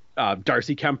 Like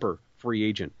Darcy Kemper, free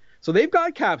agent. So they've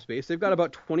got cap space. They've got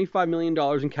about $25 million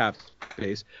in cap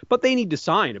space, but they need to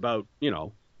sign about,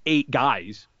 8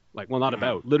 guys.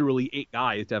 Literally 8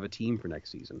 guys to have a team for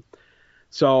next season.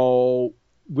 So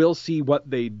we'll see what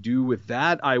they do with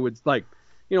that. I would I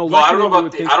don't know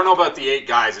about the 8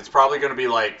 guys. It's probably going to be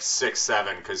like 6,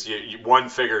 7 because one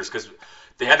figures because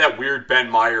They had that weird Ben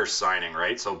Myers signing,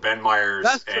 right? So Ben Myers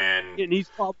and he's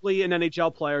probably an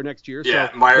NHL player next year.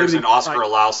 Yeah, so Myers and Oscar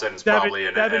Olausen's probably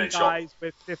an seven NHL. guys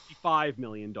with $55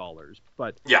 million.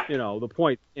 But, the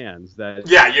point stands that...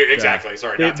 Yeah, exactly.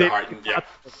 Sorry, not to harden. Yeah.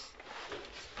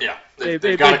 Yeah,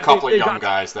 they've got a couple of young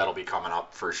guys that'll be coming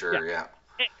up for sure, yeah.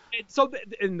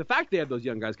 And the fact they have those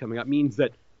young guys coming up means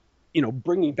that,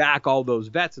 bringing back all those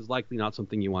vets is likely not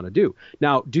something you want to do.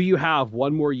 Now, do you have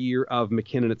one more year of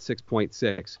McKinnon at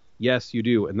 6.6? Yes, you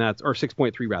do, or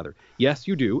 6.3 rather. Yes,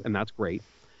 you do, and that's great.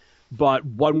 But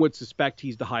one would suspect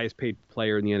he's the highest paid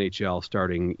player in the NHL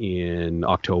starting in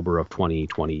October of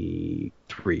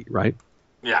 2023, right?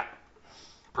 Yeah,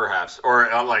 perhaps, or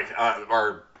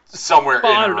somewhere in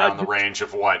and around the range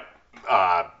of what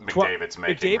McDavid's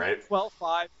making, right?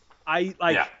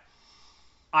 12.5.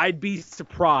 I'd be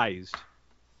surprised.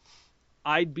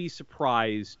 I'd be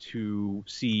surprised to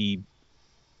see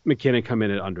McKinnon come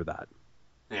in at under that.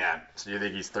 Yeah. So you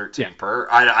think he's 13 per?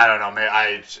 I don't know.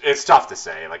 It's tough to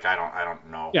say. I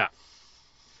don't know. Yeah.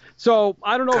 So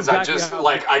I don't know exactly.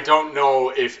 Because I don't know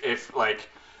if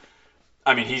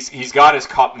he's got his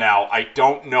cup now. I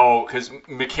don't know because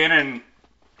McKinnon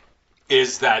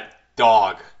is that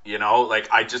dog.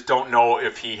 I just don't know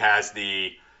if he has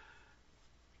the.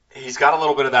 He's got a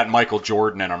little bit of that Michael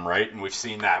Jordan in him, right? And we've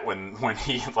seen that when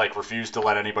he refused to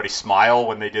let anybody smile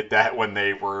when they did that when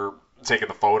they were taking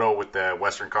the photo with the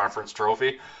Western Conference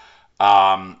trophy.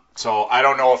 So I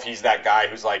don't know if he's that guy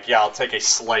who's I'll take a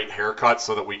slight haircut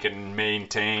so that we can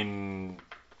maintain,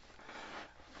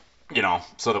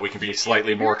 so that we can be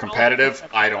slightly more competitive.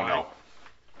 I don't know.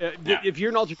 If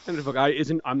you're an ultra-competitive guy,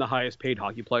 I'm the highest paid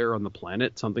hockey player on the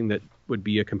planet something that would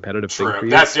be a competitive thing for you?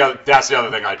 That's the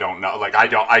other thing I don't know. I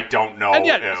don't know. And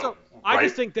I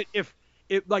just think that if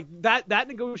that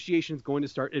negotiation is going to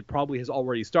start, it probably has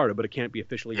already started, but it can't be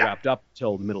officially wrapped up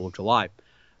till the middle of July.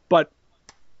 But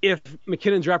if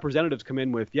McKinnon's representatives come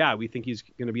in with, we think he's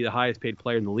going to be the highest paid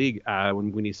player in the league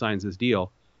when he signs this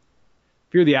deal,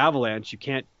 if you're the Avalanche, you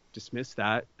can't dismiss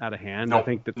that out of hand. I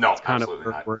think that's kind of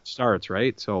where it starts,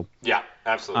 right? So yeah,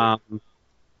 absolutely.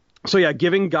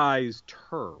 Giving guys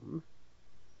term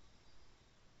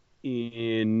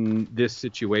in this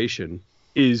situation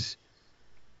is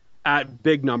at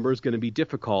big numbers going to be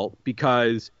difficult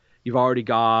because you've already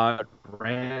got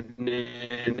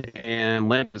Brandon and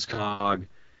Landeskog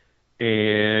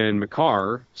and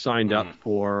Makar signed up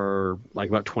for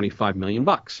about $25 million.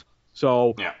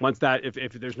 So once that,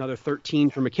 if there's another 13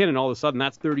 for McKinnon, all of a sudden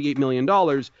that's $38 million.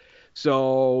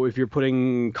 So if you're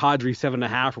putting Kadri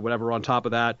 7.5 or whatever on top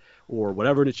of that, or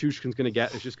whatever Nichushkin's going to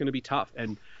get, it's just going to be tough.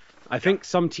 And I think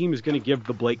some team is going to give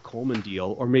the Blake Coleman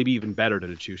deal, or maybe even better to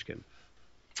Nichushkin.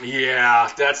 Yeah,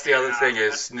 that's the other thing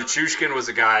is Nichushkin was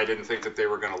a guy I didn't think that they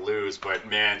were going to lose, but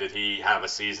man, did he have a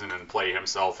season and play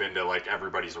himself into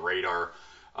everybody's radar.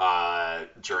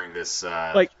 During this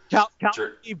Blake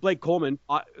Coleman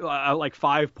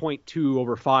 5.2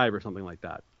 over 5 or something like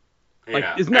that.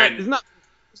 Isn't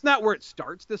that where it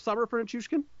starts this summer for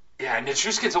Nichushkin? Yeah,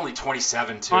 Nichushkin's only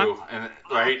 27 too,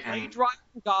 right? A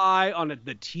driving guy on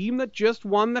the team that just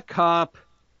won the cup.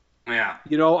 Yeah.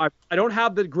 I don't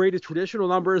have the greatest traditional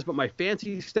numbers, but my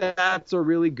fancy stats are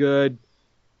really good.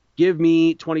 Give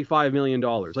me $25 million.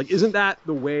 Isn't that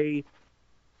the way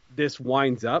this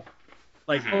winds up?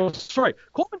 Coleman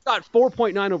got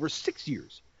 4.9 over 6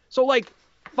 years. So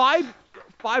 $5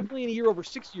 million a year over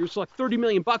 6 years. So $30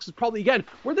 million is probably again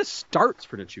where this starts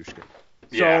for Nichushkin.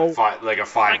 Yeah, a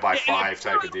 5x5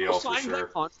 type of deal for sure.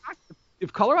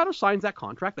 If Colorado signs that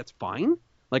contract, that's fine.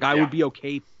 I would be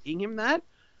okay paying him that.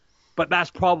 But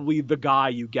that's probably the guy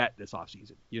you get this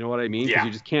offseason. You know what I mean? Because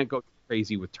you just can't go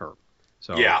crazy with term.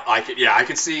 So I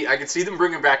could see them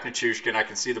bringing back Nichushkin. I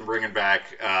can see them bringing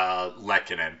back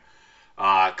Lehkonen.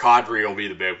 Kadri will be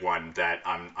the big one that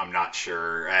I'm not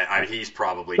sure. He's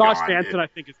probably Josh gone. Manson,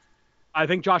 I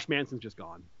think Josh Manson's just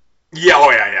gone.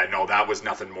 Yeah. No, that was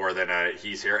nothing more than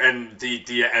he's here. And the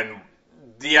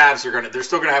Avs they're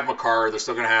still gonna have Makar. They're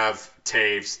still gonna have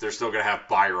Taves. They're still gonna have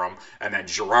Byram, and then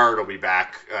Girard will be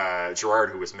back.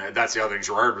 Girard, that's the other thing.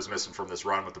 Girard was missing from this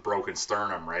run with the broken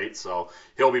sternum, right? So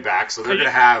he'll be back. So they're gonna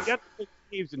have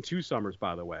Taves in 2 summers,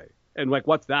 by the way. And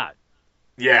what's that?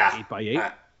 Yeah.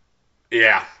 8x8.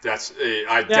 Yeah, that's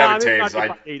Devin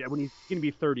Taves. When he's going to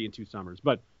be 30 in 2 summers,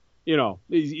 but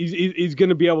he's going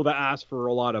to be able to ask for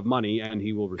a lot of money, and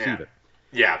he will receive it.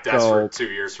 Yeah, that's for 2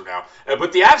 years from now.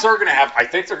 But the Avs are going to have. I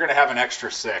think they're going to have an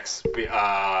extra 6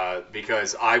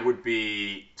 because I would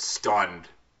be stunned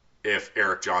if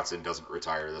Eric Johnson doesn't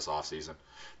retire this offseason.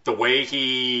 The way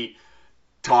he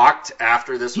talked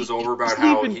after this was over about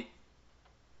how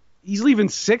he he's leaving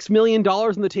 $6 million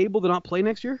on the table to not play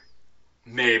next year?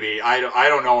 Maybe. I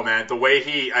don't know, man. The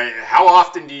way how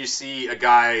often do you see a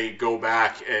guy go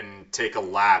back and take a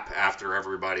lap after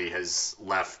everybody has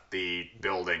left the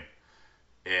building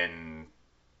after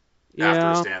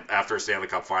a Stanley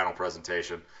Cup final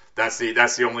presentation? That's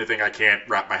the only thing I can't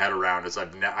wrap my head around is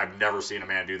I've never seen a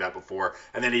man do that before.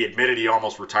 And then he admitted he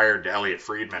almost retired to Elliot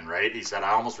Friedman, right? He said,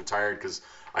 I almost retired because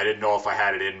I didn't know if I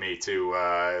had it in me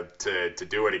to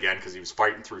do it again because he was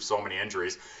fighting through so many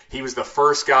injuries. He was the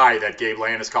first guy that Gabe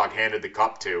Landeskog handed the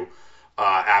cup to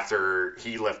after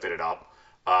he lifted it up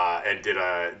and did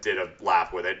a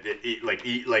lap with it. Like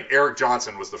Eric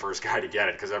Johnson was the first guy to get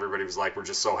it because everybody was like, we're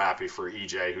just so happy for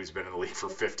EJ, who's been in the league for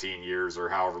 15 years or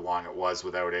however long it was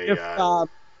without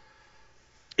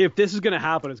if this is going to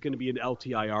happen, it's going to be an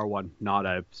LTIR one, not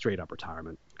a straight up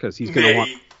retirement because he's going to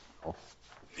want.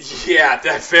 Yeah,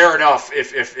 fair enough.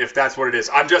 If that's what it is,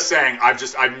 I'm just saying.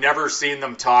 I've never seen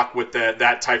them talk with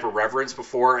that type of reverence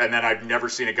before, and then I've never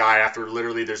seen a guy after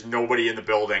literally there's nobody in the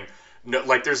building. No,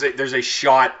 like there's a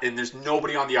shot and there's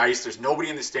nobody on the ice, there's nobody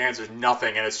in the stands, there's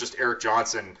nothing, and it's just Eric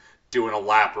Johnson doing a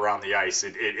lap around the ice.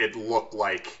 It looked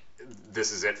like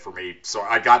this is it for me. So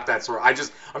I got that sort of. I'm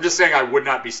just saying I would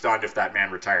not be stunned if that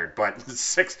man retired. But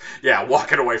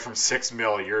walking away from $6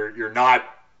 million, you're not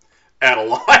at a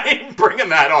line bringing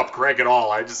that up, Craig, at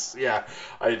all. I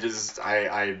want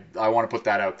to put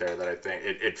that out there that I think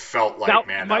it felt like, now,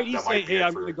 man, might he that say, might be hey, it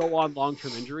I'm for... going to go on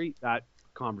long-term injury? That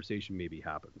conversation maybe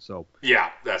happens. So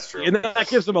yeah, that's true. And that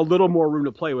gives them a little more room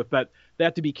to play with, but they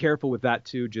have to be careful with that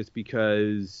too, just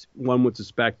because one would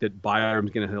suspect that Byram's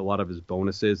going to hit a lot of his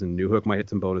bonuses and Newhook might hit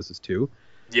some bonuses too.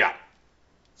 Yeah.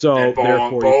 So and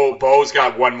Bo's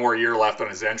got one more year left on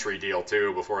his entry deal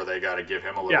too before they got to give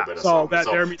him a little bit of something.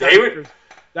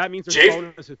 That means there's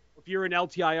bonuses. If you're in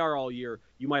LTIR all year,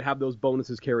 you might have those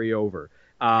bonuses carry over.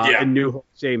 And Newhook,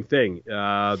 same thing.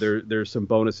 There's some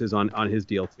bonuses on his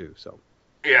deal too. So.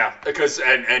 Yeah, because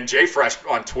and Jay Fresh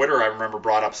on Twitter, I remember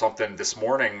brought up something this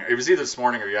morning. It was either this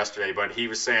morning or yesterday, but he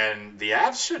was saying the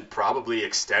Avs should probably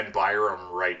extend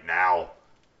Byram right now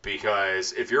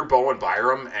because if you're Bowen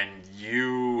Byram and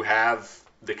you have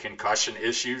the concussion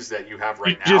issues that you have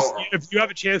right now, if you have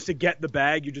a chance to get the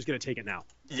bag, you're just going to take it now.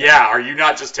 Yeah, are you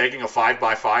not just taking a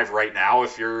 5x5 right now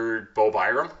if you're Bo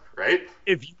Byram, right?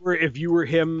 If you were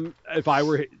him, if I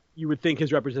were, you would think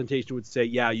his representation would say,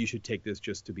 yeah, you should take this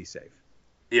just to be safe.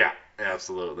 Yeah,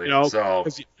 absolutely. So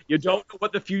you don't know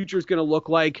what the future is going to look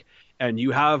like, and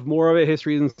you have more of a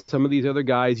history than some of these other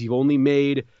guys. You've only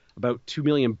made about $2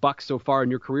 million so far in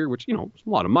your career, which is a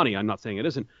lot of money. I'm not saying it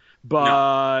isn't,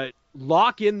 but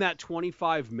lock in that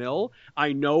 $25 million.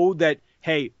 I know that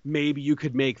maybe you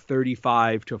could make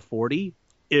 35 to 40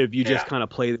 if you just kind of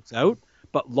play this out,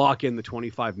 but lock in the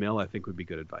 $25 million. I think would be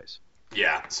good advice.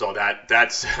 Yeah, so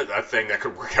that's a thing that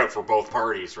could work out for both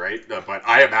parties, right? But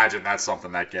I imagine that's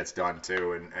something that gets done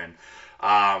too. And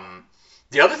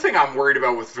the other thing I'm worried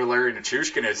about with Valeri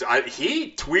Nichushkin is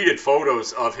he tweeted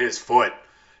photos of his foot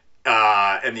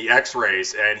and the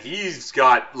X-rays, and he's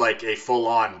got like a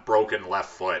full-on broken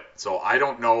left foot. So I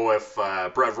don't know if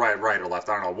right or left.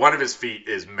 I don't know. One of his feet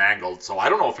is mangled, so I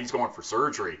don't know if he's going for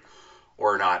surgery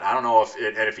or not. I don't know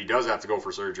and if he does have to go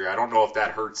for surgery, I don't know if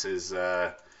that hurts his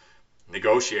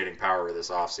negotiating power this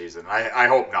offseason. I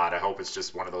hope not. I hope it's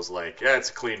just one of those it's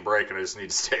a clean break and I just need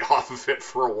to stay off of it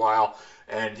for a while,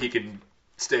 and he can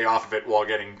stay off of it while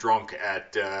getting drunk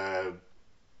at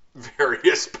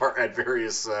various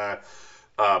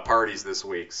parties this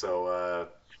week. So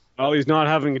well, he's not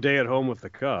having a day at home with the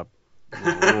cup.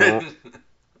 Man.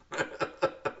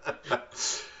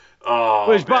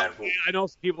 I know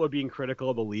people are being critical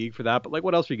of the league for that, but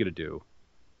what else are you gonna do?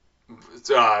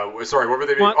 Sorry, what were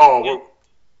they doing?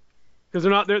 Because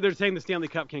they're saying the Stanley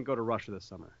Cup can't go to Russia this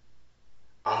summer.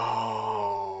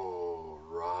 Oh,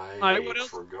 right. What else?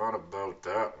 Forgot about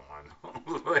that one.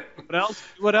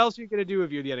 What else are you gonna do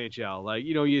if you're the NHL?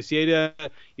 You say to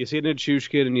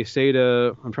Nichushkin and you say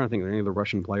to, I'm trying to think of any of the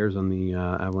Russian players on the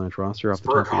Avalanche roster off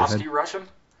the top of your head. Russian?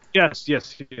 Yes.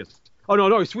 Oh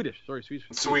no, he's Swedish. Sorry, Swedish.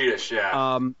 Swedish,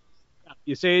 yeah.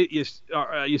 You say to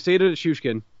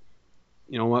Nichushkin,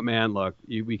 you know what, man? Look,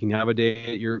 we can have a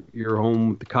day at your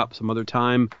home with the cup some other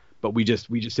time, but we just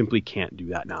simply can't do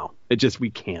that now. We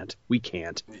can't.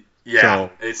 Yeah, so,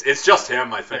 it's just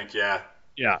him, I think. Yeah.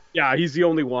 Yeah. He's the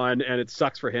only one, and it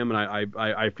sucks for him, and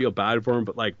I feel bad for him.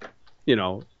 But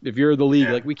if you're the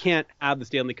league, we can't have the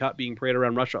Stanley Cup being paraded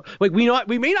around Russia. We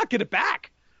may not get it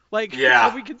back.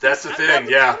 That's the thing.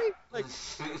 Yeah.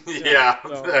 So.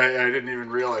 I didn't even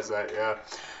realize that. Yeah.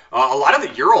 A lot of the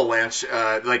Eurolanche,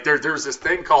 there was this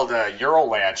thing called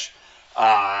Eurolanche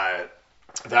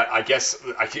that I guess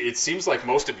it seems like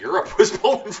most of Europe was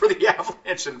pulling for the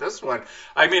Avalanche in this one.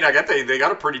 I mean, I get they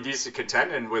got a pretty decent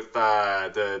contending with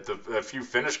a few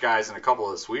Finnish guys and a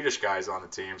couple of Swedish guys on the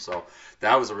team. So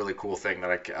that was a really cool thing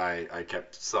that I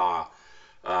saw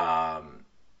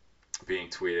being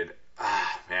tweeted.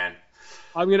 Man.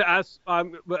 I'm going to ask,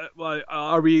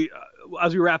 are we,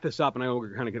 as we wrap this up, and I know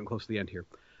we're kind of getting close to the end here,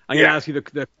 I'm going to ask you the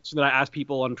question that I ask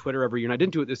people on Twitter every year, and I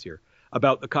didn't do it this year,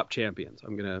 about the Cup champions.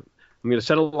 I'm going to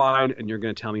set a line, and you're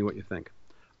going to tell me what you think.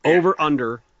 Over,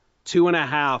 under,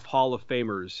 2.5 Hall of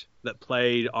Famers that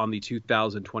played on the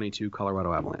 2022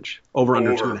 Colorado Avalanche. Over,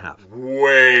 under 2.5.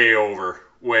 Way over.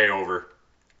 Way over.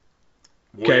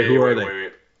 Okay, who are they?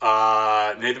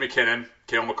 Nathan McKinnon,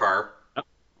 Cale Makar.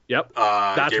 Yep.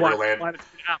 That's Gabriel why.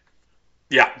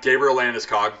 Yeah, Gabriel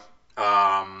Landeskog.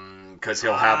 Because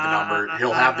he'll have the number.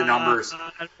 He'll have the numbers.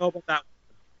 I don't know about that.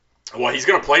 Well, he's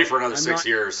going to play for another 6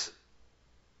 years.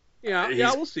 Yeah,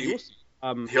 we'll see.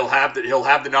 He'll have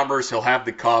the numbers. He'll have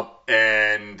the cup,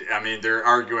 and I mean they're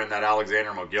arguing that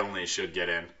Alexander Mogilny should get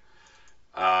in.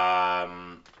 I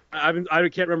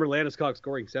can't remember Landeskog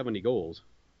scoring 70 goals.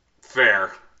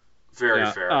 Fair, very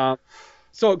fair.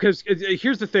 So, because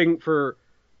here's the thing for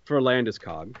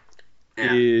Landeskog,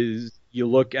 is you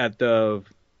look at the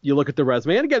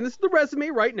resume, and again, this is the resume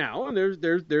right now, and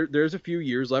there's a few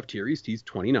years left here. He's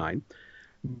 29,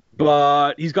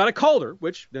 but he's got a Calder,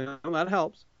 which that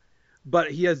helps.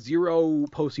 But he has 0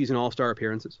 postseason All-Star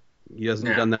appearances. He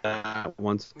hasn't done that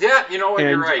once. Yeah, you know what?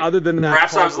 You're right. Other than that,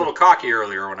 perhaps I was a little cocky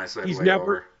earlier when I said he's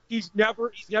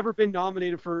never been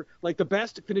nominated for, like, the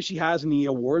best finish he has in the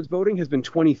awards voting has been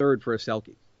 23rd for a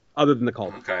Selke, other than the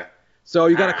Calder. Okay. So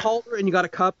you got a Calder and you got a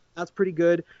Cup. That's pretty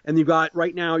good. And you've got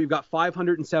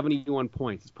 571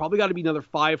 points. It's probably got to be another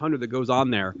 500 that goes on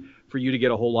there for you to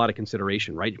get a whole lot of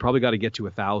consideration, right? You probably got to get to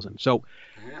 1,000. So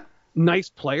nice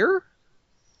player,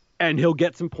 and he'll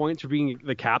get some points for being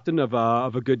the captain of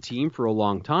a good team for a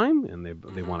long time, and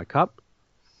they won a Cup.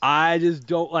 I just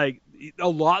don't a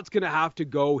lot's going to have to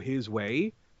go his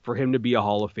way for him to be a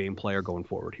Hall of Fame player going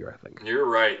forward here, I think. You're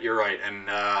right. And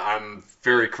I'm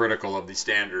very critical of the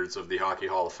standards of the Hockey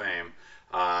Hall of Fame.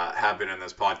 Have been in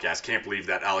this podcast. Can't believe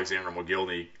that Alexander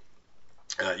Mogilny,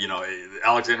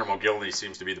 Alexander Mogilny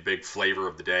seems to be the big flavor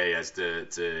of the day as to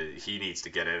he needs to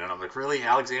get in. And I'm like, really?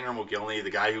 Alexander Mogilny,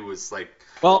 the guy who was like...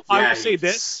 Well, I would say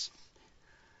this.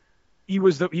 He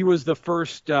was the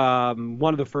first,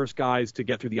 one of the first guys to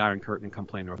get through the Iron Curtain and come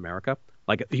play in North America.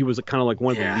 Like, he was kind of like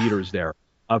one of the leaders there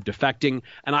of defecting,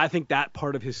 and I think that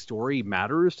part of his story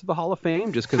matters to the Hall of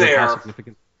Fame just because of how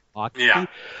significant hockey. Yeah.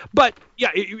 But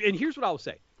and here's what I'll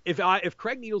say: if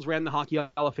Craig Needles ran the Hockey Hall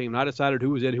of Fame and I decided who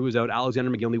was in, who was out, Alexander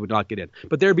Mogilny would not get in.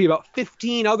 But there'd be about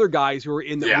 15 other guys who were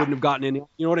in that wouldn't have gotten in. You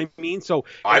know what I mean? So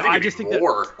I just think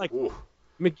more.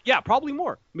 Probably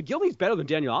more. Mogilny's better than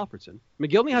Daniel Alfredsson.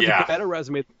 Mogilny has a better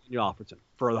resume than Daniel Alfredsson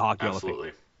for the Hockey Hall of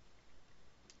Fame.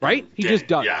 Right? He just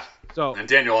does. Yeah. So, and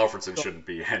Daniel Alfredsson shouldn't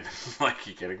be in. Like, are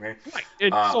you kidding me? Right.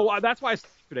 And so that's why I said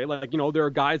today, there are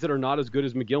guys that are not as good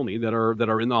as Mogilny that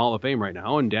are in the Hall of Fame right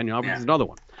now, and Daniel Alfredsson's another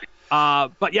one.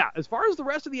 But as far as the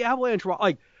rest of the Avalanche,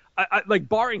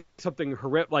 barring something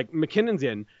horrific, like McKinnon's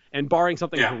in, and barring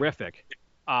something horrific,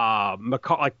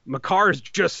 Makar's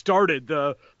just started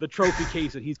the trophy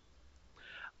case that he's.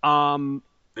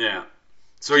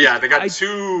 So they got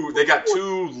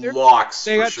two locks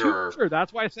for sure. Sure,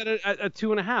 that's why I said it at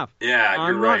 2.5. Yeah,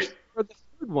 you're right. I'm not sure what the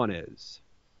third one is.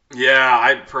 Yeah,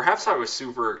 I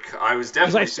was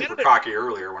definitely super cocky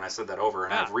earlier when I said that over,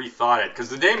 and I've rethought it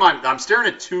because the name I'm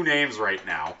staring at 2 names right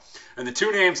now, and the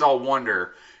 2 names I'll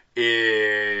wonder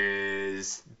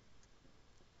is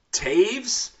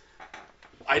Taves.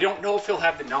 I don't know if he'll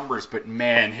have the numbers, but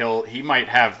man, he might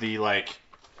have the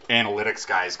analytics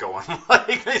guys going.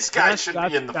 This guy should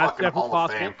be in the fucking Hall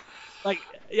of Fame.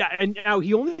 And now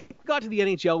he only got to the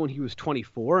NHL when he was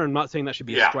 24. I'm not saying that should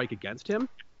be a strike against him,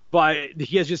 but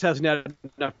he hasn't had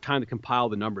enough time to compile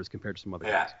the numbers compared to some other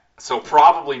guys. So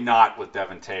probably not with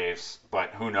Devin Taves,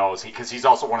 but who knows? Because he's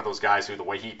also one of those guys who, the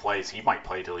way he plays, he might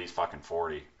play till he's fucking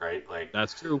 40, right?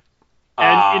 That's true.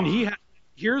 And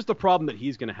here's the problem that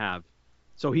he's going to have.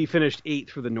 So he finished 8th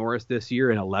for the Norris this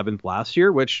year and 11th last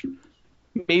year, which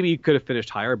maybe he could have finished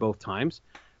higher both times.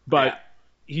 But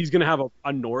he's going to have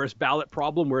a Norris ballot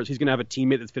problem, whereas he's going to have a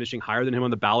teammate that's finishing higher than him on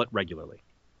the ballot regularly.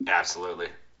 Absolutely.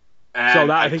 And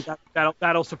so I think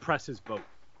that'll suppress his vote.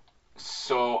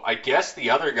 So I guess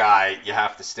the other guy you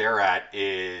have to stare at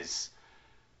is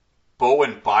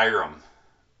Bowen Byram.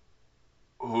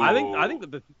 I think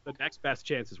that the next best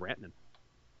chance is Rantanen.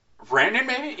 Rantanen,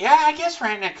 maybe? Yeah, I guess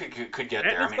Rantanen could get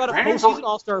there. Rantanen's got a postseason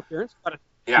All-Star appearance,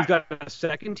 Yeah. He's got a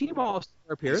second-team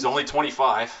All-Star appearance. He's only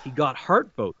 25. He got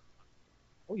Hart vote.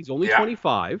 Oh, he's only Yeah.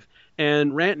 25.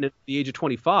 And Rantanen, at the age of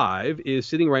 25, is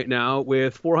sitting right now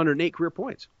with 408 career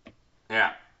points.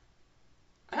 Yeah.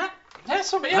 Yeah,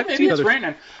 so maybe can see it's another-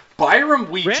 Rantanen.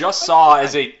 Byram, we just saw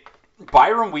as a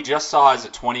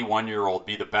 21-year-old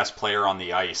be the best player on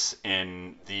the ice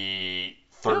in the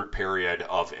third period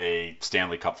of a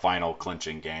Stanley Cup final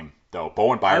clinching game. Though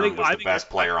Bowen Byram was the best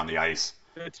player on the ice.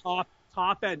 The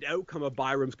top end outcome of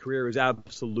Byram's career is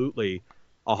absolutely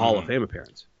a Hall of Fame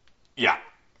appearance. Yeah,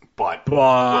 but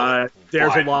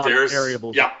there's a lot of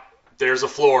variables. Yeah, there's a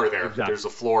floor there. Exactly. There's a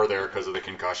floor there because of the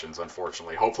concussions,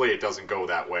 unfortunately. Hopefully it doesn't go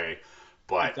that way.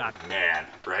 But man,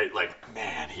 right? Like,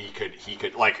 man, he could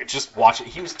like just watch it.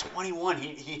 He was 21.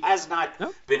 He has not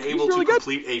been able to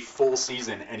complete a full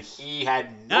season, and he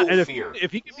had no fear.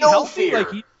 If he can be healthy,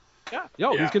 like he's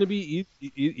gonna be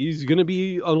he's gonna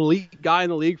be an elite guy in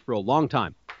the league for a long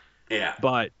time. Yeah.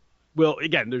 But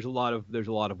again, there's a lot of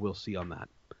we'll see on that.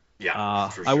 Yeah,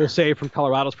 for sure. I will say, from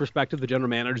Colorado's perspective, the general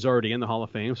manager's already in the Hall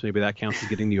of Fame, so maybe that counts as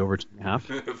getting the over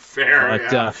 2.5. Fair,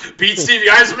 but, beat Stevie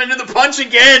Yzerman to the punch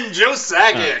again, Joe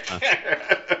Sakic.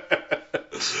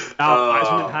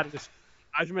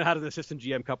 Yzerman had an assistant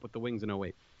GM Cup with the Wings in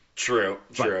 08. True.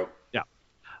 Yeah.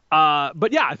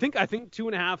 But yeah, I think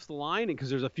 2.5's the line, because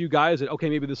there's a few guys that, okay,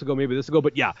 maybe this will go.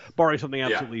 But yeah, barring something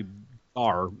absolutely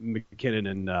bizarre, McKinnon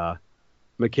and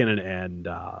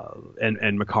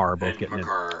McCarr both getting in.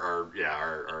 Are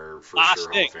for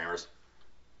sure Hall of Famers.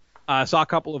 I saw a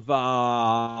couple of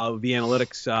the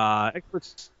analytics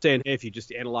experts saying, hey, if you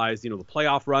just analyze, the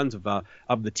playoff runs of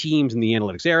the teams in the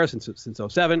analytics era since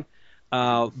 07,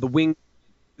 the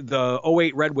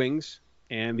 08 Red Wings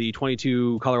and the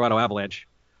 22 Colorado Avalanche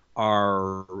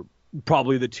are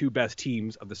probably the two best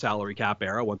teams of the salary cap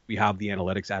era once we have the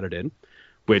analytics added in,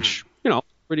 which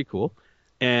pretty cool.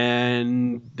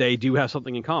 And they do have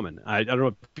something in common. I don't know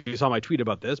if you saw my tweet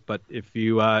about this, but if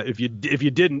you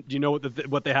didn't, you know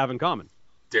what they have in common.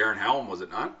 Darren Helm, was it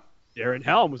not? Darren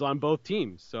Helm was on both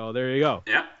teams, so there you go.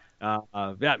 Yeah.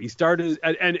 He started,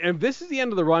 and this is the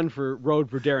end of the road for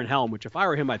Darren Helm, which if I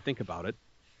were him, I'd think about it.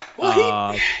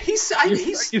 Well, he's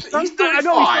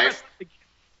 35.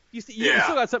 You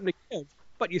still got something to give,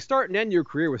 but you start and end your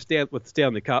career with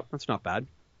Stanley Cup. That's not bad.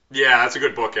 Yeah, that's a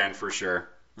good bookend for sure.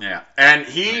 Yeah, and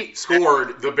he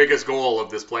scored the biggest goal of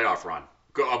this playoff run.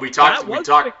 We talked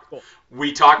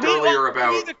earlier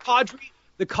about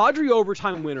the Kadri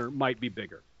overtime winner might be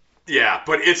bigger. Yeah,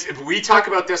 but we talk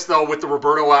about this though with the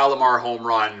Roberto Alomar home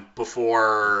run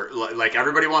before. Like,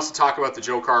 everybody wants to talk about the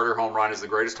Joe Carter home run as the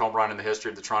greatest home run in the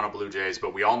history of the Toronto Blue Jays,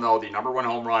 but we all know the number one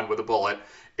home run with a bullet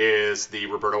is the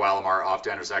Roberto Alomar off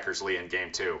Dennis Eckersley in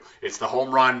Game 2. It's the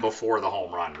home run before the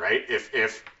home run, right?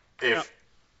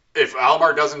 If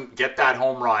Alomar doesn't get that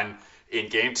home run in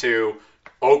Game 2,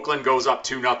 Oakland goes up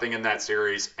 2-0 in that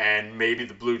series, and maybe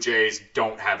the Blue Jays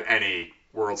don't have any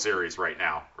World Series right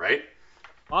now, right?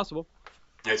 Possible.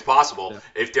 It's possible. Yeah.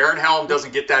 If Darren Helm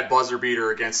doesn't get that buzzer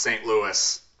beater against St.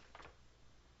 Louis,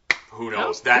 who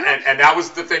knows? And that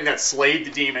was the thing that slayed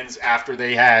the Demons after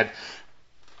they had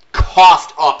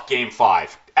coughed up Game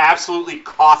 5. Absolutely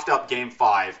coughed up Game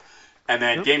 5. And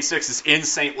then Game 6 is in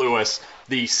St. Louis.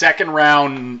 The second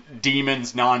round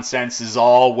Demons nonsense is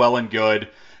all well and good.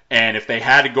 And if they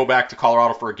had to go back to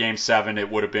Colorado for a Game 7,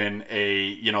 it would have been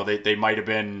they might have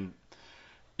been,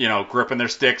 gripping their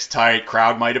sticks tight.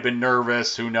 Crowd might have been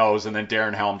nervous. Who knows? And then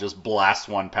Darren Helm just blasts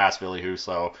one past Billy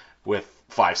Husso with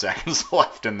 5 seconds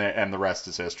left, and the rest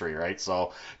is history, right?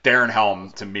 So Darren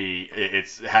Helm, to me, it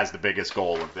has the biggest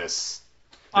goal of this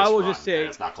I will run, just say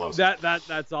it's not close.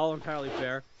 That's all entirely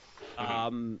fair.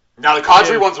 Now the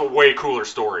Kadri one's a way cooler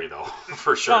story, though,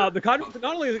 for sure. The Kadri,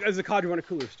 not only is the Kadri one a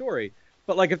cooler story,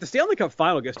 but like if the Stanley Cup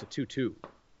final gets to 2-2,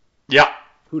 yeah,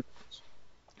 who knows?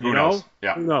 Who knows?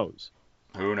 Yeah, who knows?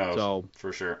 Who knows? So,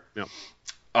 for sure. Yeah.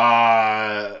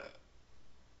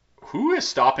 Who is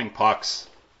stopping pucks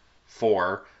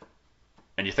for?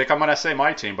 And you think I'm going to say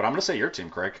my team, but I'm going to say your team,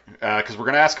 Craig, because we're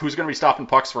going to ask who's going to be stopping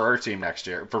pucks for our team next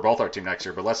year, for both our team next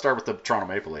year. But let's start with the Toronto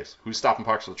Maple Leafs. Who's stopping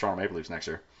pucks for the Toronto Maple Leafs next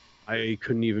year? I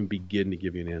couldn't even begin to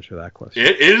give you an answer to that question.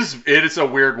 It is a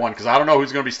weird one because I don't know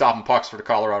who's going to be stopping pucks for the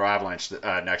Colorado Avalanche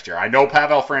next year. I know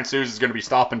Pavel Francouz is going to be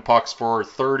stopping pucks for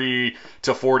 30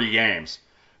 to 40 games.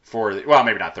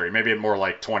 Maybe not 30, maybe more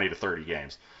like 20 to 30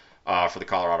 games for the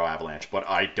Colorado Avalanche. But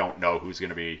I don't know who's going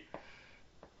to be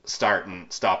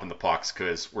stopping the pucks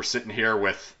because we're sitting here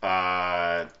with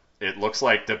it looks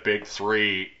like the big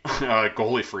three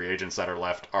goalie free agents that are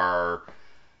left are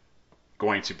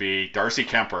going to be Darcy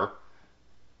Kemper,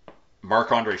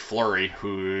 Marc-Andre Fleury,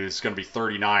 who's going to be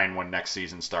 39 when next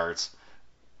season starts,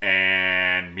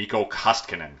 and Mikko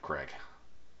Koskinen, Craig.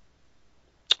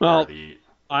 Well,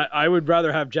 I would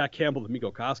rather have Jack Campbell than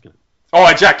Mikko Koskinen.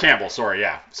 Oh, Jack Campbell. Sorry,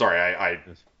 yeah. Sorry, I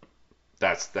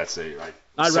that's a I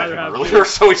I'd said rather him have earlier,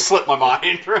 so he slipped my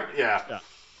mind. Yeah.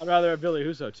 I'd rather have Billy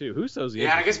Husso too. Husso's the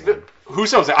I guess one.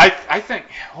 Husso's. I think.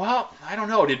 Well, I don't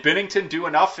know. Did Binnington do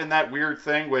enough in that weird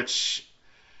thing, which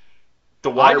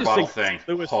the water bottle thing?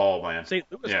 Oh man, St.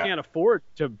 Louis can't afford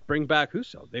to bring back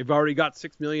Husso. They've already got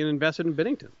 $6 million invested in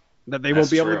Binnington that they won't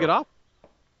be able to get off.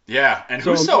 Yeah, and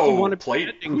Husso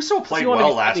played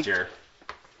well last year.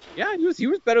 Yeah, he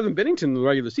was better than Binnington in the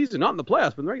regular season. Not in the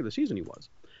playoffs, but in the regular season he was.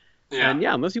 Yeah. And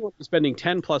unless you want to be spending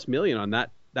 $10+ million on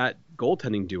that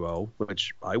goaltending duo,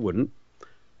 which I wouldn't,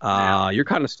 you're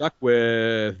kind of stuck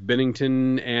with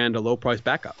Binnington and a low price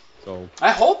backup. So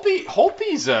I hope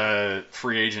he's a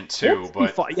free agent too.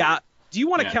 But do you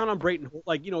want to count on Brayton?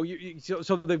 Like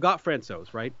so they've got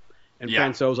Francouz, right? And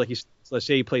Francouz, let's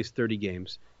say he plays 30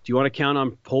 games. Do you want to count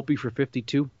on Holtby for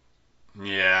 52?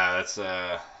 Yeah, that's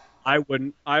I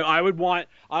wouldn't. I would want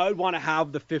to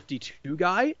have the 52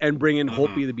 guy and bring in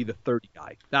Holtby to be the 30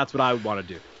 guy. That's what I would want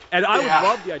to do. And I would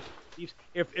love the idea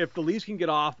if the Leafs can get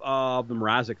off of the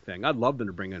Mrazek thing. I'd love them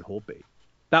to bring in Holtby.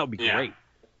 That would be great.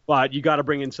 But you got to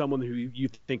bring in someone who you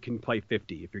think can play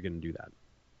 50 if you're going to do that.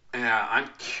 Yeah, I'm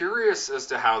curious as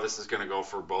to how this is going to go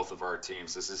for both of our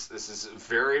teams. This is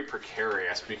very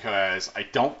precarious because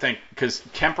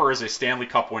Kemper is a Stanley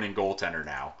Cup winning goaltender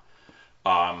now.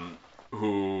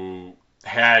 Who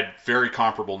had very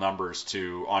comparable numbers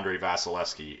to Andrei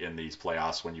Vasilevsky in these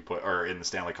playoffs in the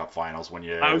Stanley Cup Finals when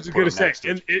you. I was going to say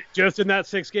just in that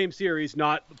 6-game series,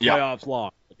 not the playoffs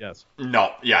long. Yes.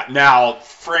 No, yeah. Now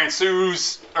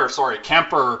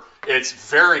Kemper. It's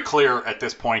very clear at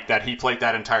this point that he played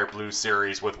that entire Blues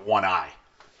series with one eye.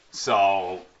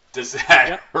 So does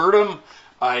that hurt him?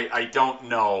 I don't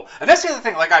know. And that's the other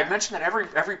thing. Like I mentioned that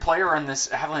every player on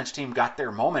this Avalanche team got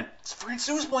their moment.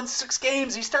 Francouz won 6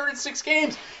 games. He started 6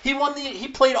 games. He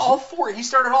played all 4. He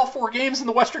started all 4 games in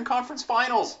the Western Conference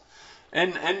Finals.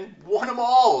 And won them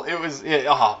all.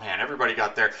 Oh man, everybody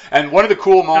got there. And one of the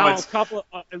cool moments.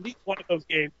 At least one of those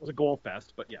games was a goal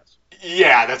fest, but yes.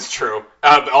 Yeah, that's true.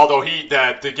 Although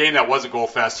the game that was a goal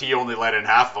fest, he only let in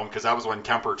half of them because that was when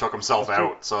Kemper took himself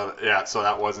out. So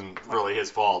that wasn't really his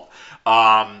fault.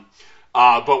 But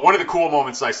one of the cool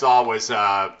moments I saw was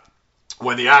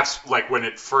when the Avs, when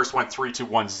it first went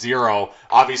 3-2-1-0.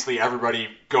 Obviously, everybody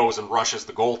goes and rushes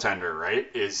the goaltender.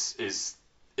 Right? Is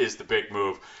the big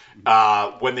move.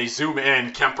 When they zoom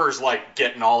in, Kemper's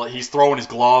he's throwing his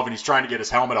glove and he's trying to get his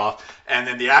helmet off, and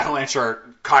then the Avalanche are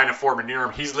kind of forming near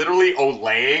him. He's literally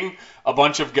olaying a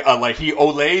bunch of he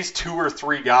olays 2 or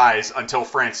 3 guys until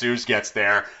Francouz gets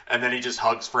there, and then he just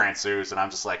hugs Francouz, and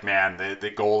I'm just like, man, the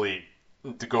goalies,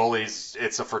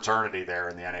 it's a fraternity there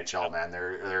in the NHL, man.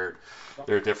 They're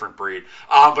a different breed.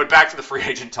 But back to the free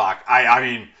agent talk. I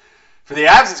mean, for the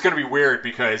Avs, it's going to be weird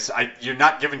because you're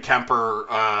not giving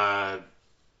Kemper.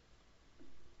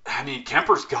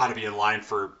 Kemper's got to be in line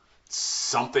for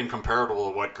something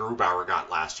comparable to what Grubauer got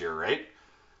last year, right?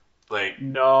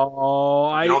 No,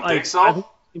 I don't think so. I think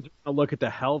you need to look at the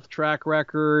health track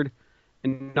record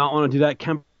and not want to do that.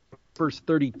 Kemper's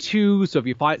 32, so if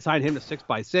you sign him to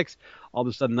 6x6, all of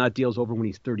a sudden that deal's over when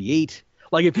he's 38.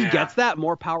 If he gets that,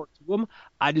 more power to him.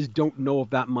 I just don't know if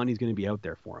that money's going to be out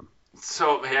there for him.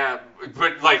 So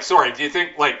but do you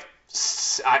think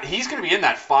he's going to be in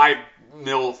that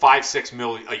 5-6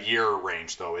 mil a year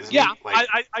range though, isn't he?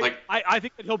 I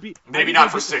think that he'll be maybe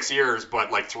not for 6 years, but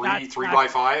 3 by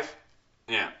 5.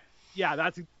 Yeah. Yeah,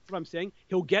 that's what I'm saying.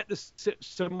 He'll get the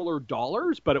similar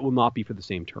dollars, but it will not be for the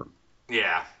same term.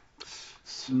 Yeah.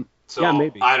 So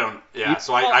maybe. I don't. Yeah.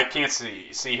 So I can't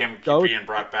see him being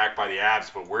brought back by the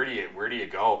Avs. But where do you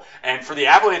go? And for the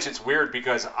Avalanche, it's weird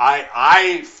because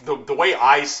the way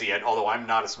I see it, although I'm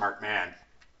not a smart man,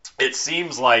 it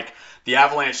seems like the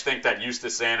Avalanche think that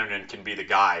Justus Annunen can be the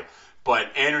guy,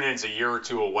 but Annunen's a year or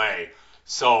 2 away.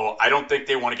 So I don't think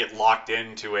they want to get locked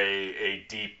into a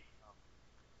deep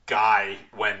guy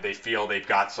when they feel they've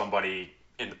got somebody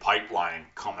in the pipeline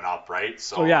coming up, right?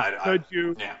 So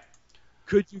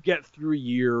could you get through a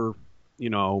year,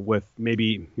 with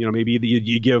maybe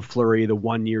you give Fleury the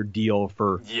 1-year deal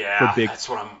for big. That's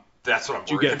what I'm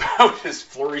worried about is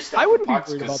Fleury stuff. I wouldn't be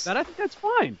worried about that. I think that's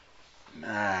fine.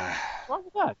 What's wrong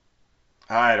with that?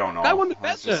 I don't know. Guy won the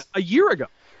Vezina a year ago.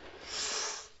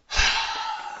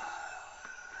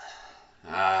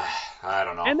 I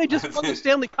don't know. And they just won the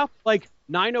Stanley Cup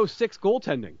 906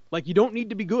 goaltending. You don't need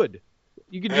to be good.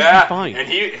 You can just be fine. And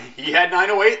he had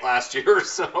 908 last year,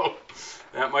 so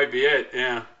that might be it.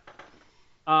 Yeah.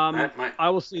 I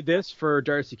will say this for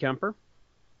Darcy Kemper.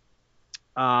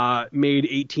 made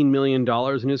 $18 million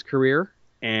in his career.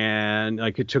 And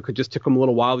like it just took him a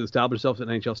little while to establish himself as an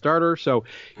NHL starter. So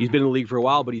he's been in the league for a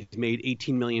while, but he's made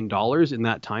 $18 million in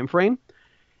that time frame.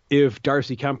 If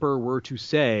Darcy Kemper were to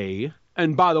say,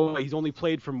 and by the way, he's only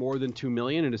played for more than $2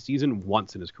 million in a season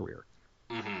once in his career.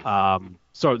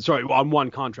 So sorry, on one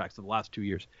contract for the last 2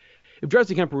 years. If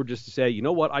Darcy Kemper were just to say, you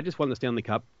know what, I just won the Stanley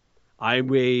Cup. I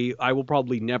will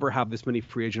probably never have this many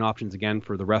free agent options again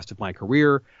for the rest of my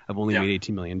career. I've only made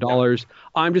 $18 million.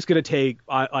 I'm just going to take,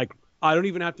 I don't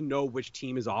even have to know which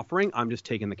team is offering. I'm just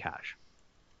taking the cash.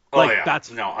 No,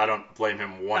 I don't blame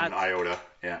him one iota.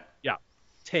 Yeah,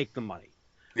 take the money.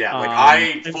 Yeah,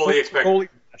 I fully expect.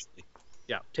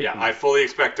 I fully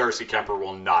expect Darcy Kemper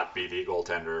will not be the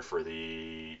goaltender for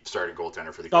the starting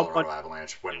goaltender for the Colorado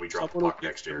Avalanche when we drop the puck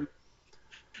next year.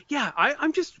 Yeah,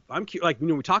 I'm curious.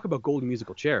 We talk about golden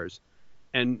musical chairs,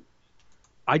 and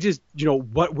I just,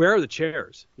 where are the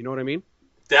chairs? You know what I mean?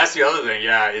 That's the other thing,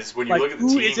 is when you look at the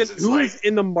teams, who's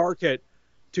in the market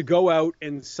to go out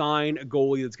and sign a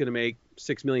goalie that's going to make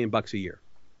 $6 million a year?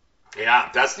 Yeah,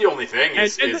 that's the only thing. And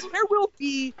there will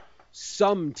be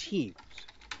some teams.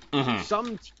 Some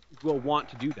teams will want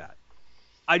to do that.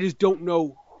 I just don't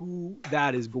know who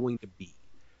that is going to be.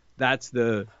 That's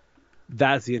the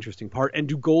interesting part. And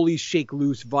do goalies shake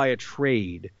loose via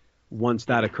trade once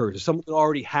that occurs? If someone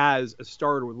already has a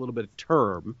starter with a little bit of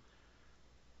term.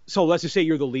 So let's just say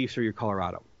you're the Leafs or you're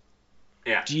Colorado.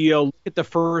 Yeah. Do you look at the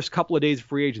first couple of days of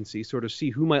free agency, sort of see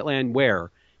who might land where,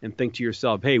 and think to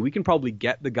yourself, hey, we can probably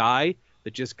get the guy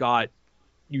that just got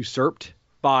usurped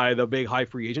by the big high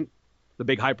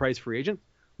price free agent.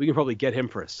 We can probably get him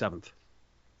for a seventh.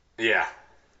 Yeah.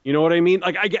 You know what I mean?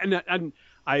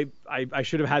 I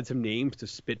should have had some names to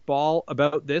spitball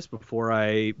about this before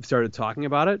I started talking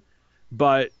about it,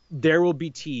 but there will be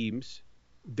teams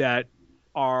that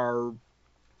are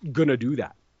going to do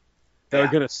that. They're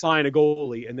going to sign a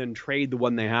goalie and then trade the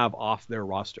one they have off their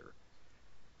roster.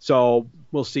 So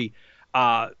we'll see.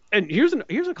 And here's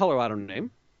a Colorado name.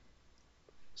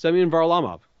 Semyon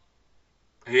Varlamov.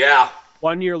 Yeah.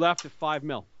 1 year left at $5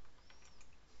 million.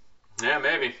 Yeah,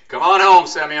 maybe. Come on home,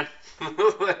 Semyon.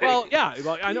 Well,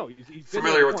 I know. He's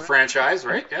familiar with the franchise,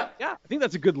 right? Yeah. Yeah, I think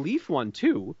that's a good Leaf one,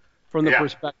 too, from the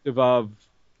perspective of...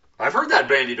 I've heard that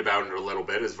bandied about a little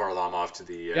bit as Varlamov to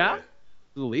the... the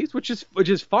Leafs, which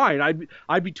is fine.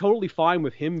 I'd be totally fine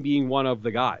with him being one of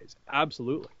the guys.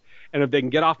 Absolutely. And if they can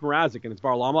get off Mrazek and it's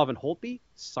Varlamov and Holtby,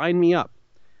 sign me up.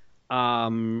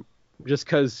 Just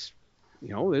because,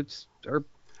 it's...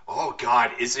 Oh,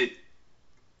 God. Is it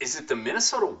the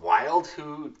Minnesota Wild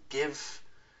who give...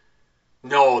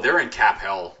 No, they're in cap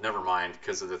hell. Never mind,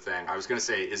 because of the thing. I was going to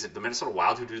say, is it the Minnesota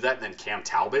Wild who do that, and then Cam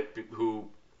Talbot, who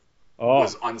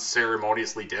was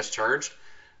unceremoniously discharged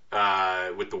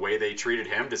with the way they treated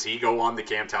him? Does he go on the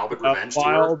Cam Talbot revenge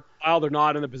tour? Wild are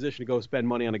not in the position to go spend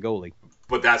money on a goalie.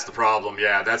 But that's the problem.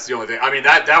 Yeah, that's the only thing. I mean,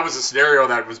 that was a scenario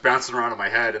that was bouncing around in my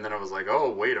head, and then I was like,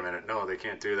 oh, wait a minute. No, they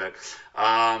can't do that.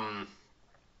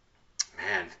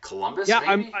 Man, Columbus. Yeah,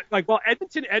 maybe?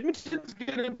 Edmonton's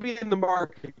going to be in the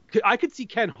market. I could see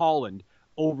Ken Holland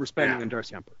overspending on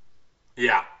Darcy Kemper.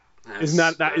 Yeah. Isn't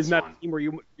that a team where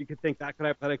you could think that could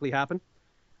hypothetically happen?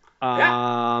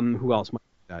 Who else might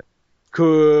do that?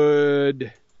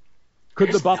 Could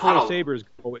the Buffalo Sabres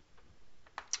go?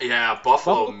 Yeah,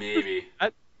 Buffalo maybe.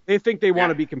 They think they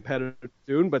want to be competitive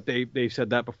soon, but they've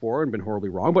said that before and been horribly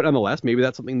wrong. But nonetheless, maybe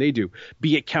that's something they do.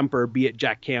 Be it Kemper, be it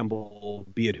Jack Campbell,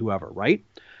 be it whoever, right?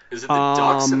 Is it the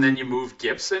Ducks and then you move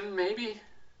Gibson, maybe?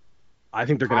 I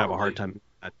think they're going to have a hard time with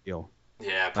that deal.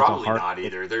 Yeah, probably not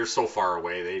either. They're so far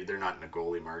away. They're not in a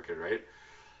goalie market, right?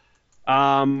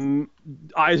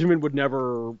 Yzerman would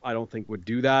never, I don't think, would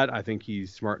do that. I think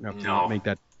he's smart enough to not make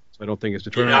that. So I don't think it's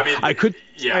Detroit. Yeah, I could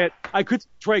see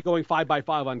Detroit going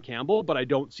 5x5 on Campbell, but I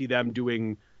don't see them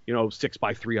doing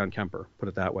 6x3 on Kemper. Put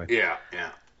it that way. Yeah.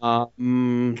 I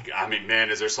mean, man,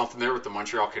 is there something there with the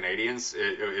Montreal Canadiens?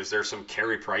 Is there some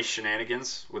Carey Price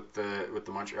shenanigans with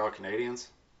the Montreal Canadiens?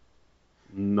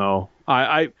 No,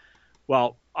 I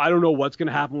don't know what's going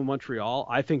to happen with Montreal.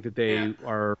 I think that they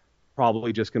are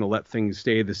probably just going to let things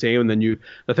stay the same. And then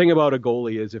the thing about a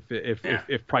goalie is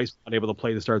if Price is not able to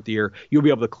play to start the year, you'll be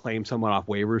able to claim someone off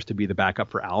waivers to be the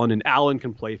backup for Allen, and Allen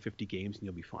can play 50 games and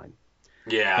you'll be fine.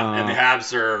 Yeah, and the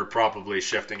Habs are probably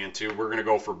shifting into we're going to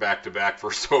go for back-to-back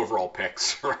first overall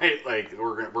picks, right? Like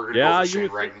we're going to go for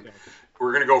Shane Wright.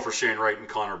 We're going to go for Shane Wright and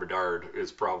Connor Bedard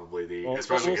is probably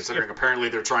especially considering apparently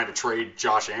they're trying to trade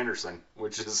Josh Anderson,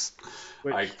 which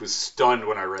I was stunned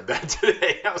when I read that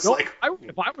today. I was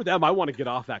if I were them, I want to get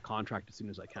off that contract as soon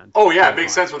as I can. Oh yeah, it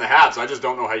makes sense with the Habs. I just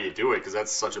don't know how you do it because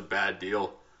that's such a bad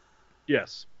deal.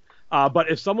 Yes.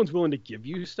 But if someone's willing to give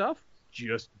you stuff,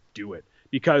 just do it,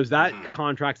 because that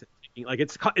contract's ticking. Like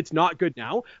it's not good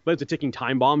now, but it's a ticking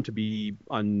time bomb to be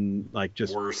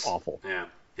just worse. Awful. Yeah.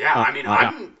 I mean,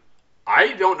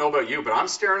 I don't know about you, but I'm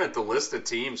staring at the list of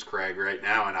teams, Craig, right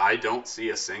now, and I don't see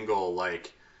a single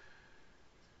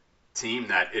team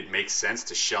that it makes sense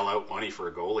to shell out money for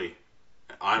a goalie.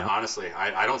 Honestly,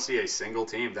 I don't see a single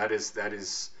team. That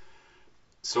is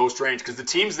so strange, because the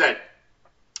teams that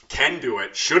can do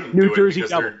it shouldn't New do Jersey it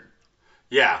because Devils.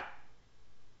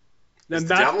 Then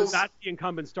that's the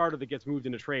incumbent starter that gets moved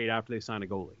into trade after they sign a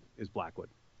goalie, is Blackwood.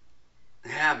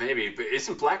 Yeah, maybe. But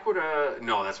isn't Blackwood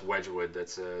no, that's Wedgwood.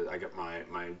 That's I got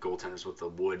my goaltenders with the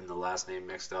wood and the last name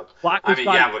mixed up. Blackwood's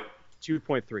but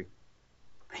 2.3.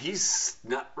 He's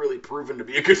not really proven to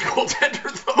be a good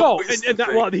goaltender, though.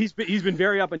 No, he's been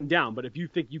very up and down. But if you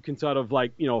think you can sort of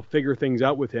figure things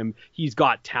out with him, he's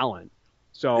got talent.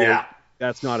 So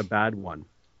that's not a bad one.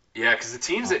 Yeah, because the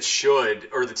teams that should,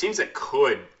 or the teams that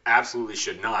could, absolutely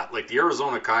should not. Like the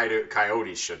Arizona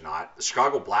Coyotes should not. The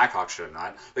Chicago Blackhawks should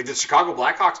not. Like, did Chicago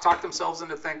Blackhawks talk themselves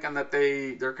into thinking that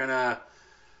they're gonna?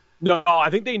 No, I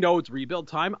think they know it's rebuild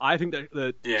time. I think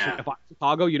that if I'm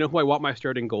Chicago, you know who I want my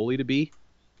starting goalie to be?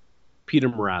 Peter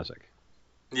Mrazek.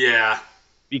 Yeah.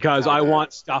 Because I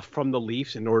want stuff from the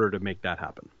Leafs in order to make that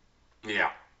happen.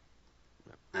 Yeah.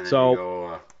 And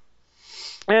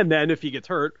and then if he gets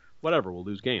hurt, whatever, we'll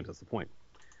lose games. That's the point.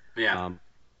 Yeah.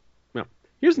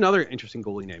 Here's another interesting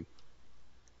goalie name.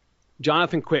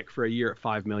 Jonathan Quick for a year at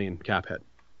 $5 million cap hit.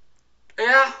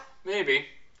 Yeah, maybe.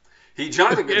 If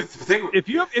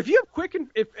you have Quick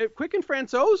and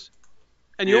Francouz,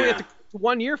 and you only have to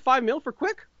 1 year, $5 million for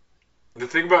Quick. The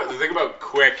thing about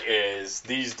Quick is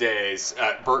these days,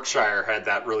 Berkshire had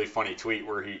that really funny tweet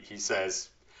where he says,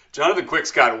 Jonathan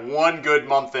Quick's got one good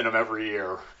month in him every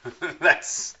year.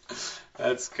 That's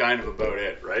kind of about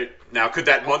it, right? Now, could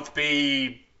that month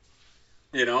be,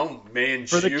 May and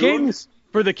June?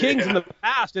 For the Kings in the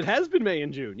past, it has been May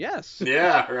and June, yes.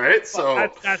 Yeah, right? So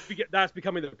that's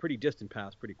becoming a pretty distant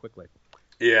past pretty quickly.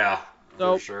 Yeah,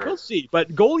 so for sure. We'll see.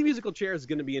 But goalie musical chairs is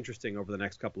going to be interesting over the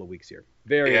next couple of weeks here.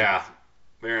 Very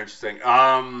interesting.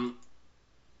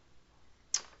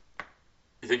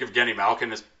 You think if Genny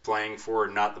Malkin is playing for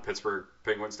not the Pittsburgh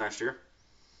Penguins next year?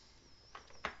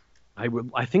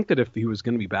 I think that if he was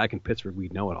going to be back in Pittsburgh,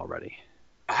 we'd know it already.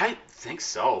 I think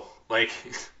so.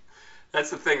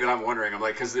 That's the thing that I'm wondering. I'm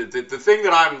because the thing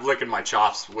that I'm licking my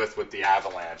chops with the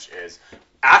Avalanche is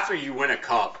after you win a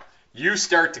cup, you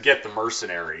start to get the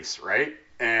mercenaries, right?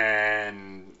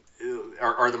 And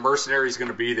are the mercenaries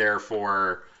going to be there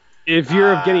for? If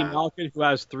you're Evgeny Malkin, who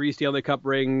has 3 Stanley Cup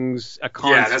rings, a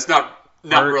constant. Yeah, that's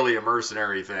not really a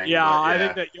mercenary thing. Yeah,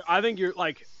 I think you're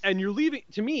and you're leaving.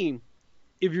 To me,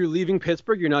 if you're leaving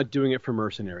Pittsburgh, you're not doing it for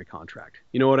mercenary contract.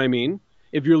 You know what I mean?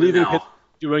 If you're leaving Pittsburgh,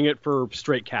 doing it for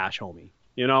straight cash, homie.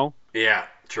 Yeah,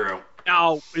 true.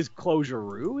 Now, is Claude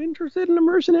Giroux interested in a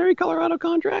mercenary Colorado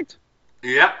contract?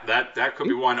 Yeah, that could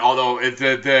be one. Although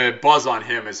the buzz on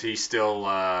him is he's still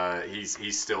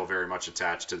very much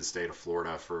attached to the state of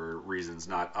Florida for reasons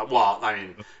not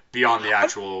beyond the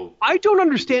actual. I don't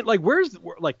understand.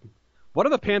 What are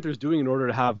the Panthers doing in order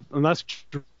to have, unless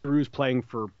Giroux's playing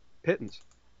for pittance?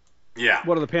 Yeah.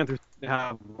 What are the Panthers to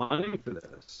have money for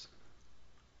this?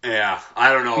 Yeah,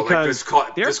 I don't know. Because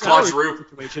this Claude Giroux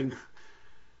situation.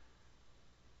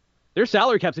 Their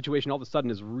salary cap situation all of a sudden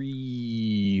is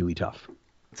really tough.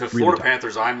 The Florida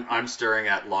Panthers, I'm staring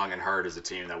at long and hard as a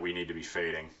team that we need to be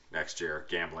fading next year,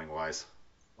 gambling wise.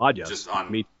 Just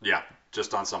on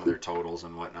some of their totals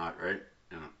and whatnot, right?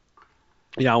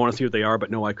 Yeah, I want to see what they are, but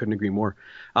no, I couldn't agree more.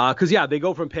 Because they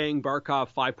go from paying Barkov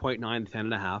 5.9 to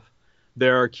 10.5.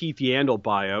 Their Keith Yandel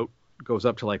buyout goes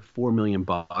up to $4 million.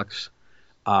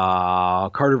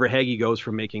 Carter Verhaeghe goes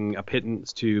from making a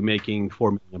pittance to making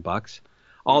 $4 million.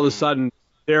 All of a sudden,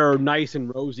 their nice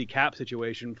and rosy cap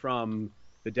situation from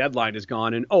the deadline is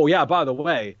gone. And by the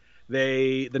way,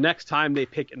 the next time they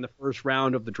pick in the first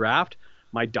round of the draft,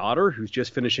 my daughter, who's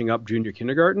just finishing up junior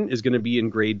kindergarten, is going to be in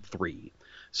grade 3.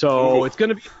 So It's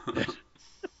going to be.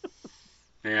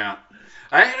 Yeah,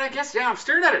 I guess I'm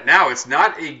staring at it now. It's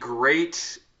not a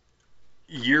great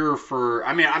year for.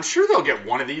 I'm sure they'll get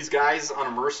one of these guys on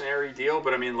a mercenary deal,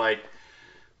 but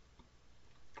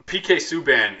PK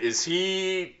Subban, is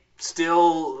he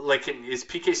still is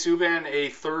PK Subban a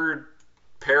third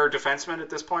pair defenseman at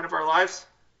this point of our lives?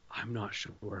 I'm not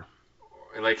sure.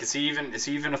 Is he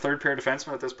even a third pair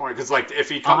defenseman at this point? Because if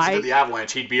he comes into the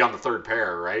Avalanche, he'd be on the third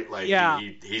pair, right?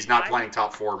 He's not playing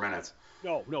top 4 minutes.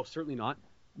 No, certainly not.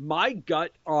 My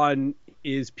gut on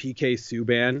is PK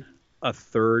Subban a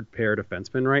third pair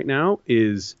defenseman right now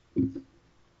is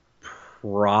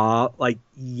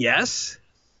Yes,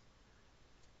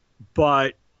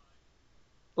 but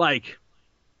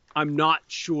I'm not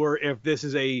sure if this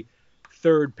is a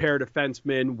third pair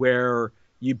defenseman where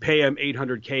you pay him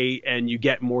 $800K and you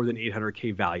get more than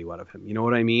 $800K value out of him. You know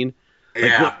what I mean?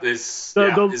 Is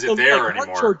it there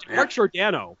anymore? Mark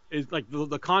Giordano is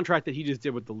the contract that he just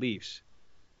did with the Leafs.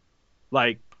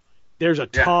 There's a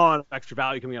ton of extra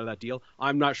value coming out of that deal.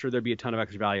 I'm not sure there'd be a ton of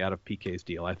extra value out of PK's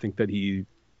deal. I think that he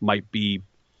might be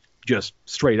just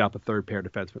straight up a third pair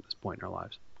defenseman at this point in our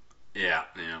lives. Yeah,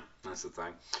 that's the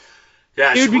thing.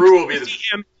 Yeah, Giroux will be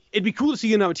it'd be cool to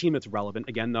see him on a team that's relevant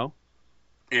again, though.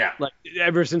 Yeah.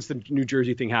 Ever since the New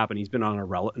Jersey thing happened, he's been on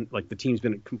the team's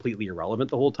been completely irrelevant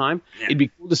the whole time. Yeah. It'd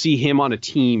be cool to see him on a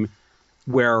team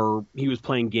where he was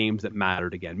playing games that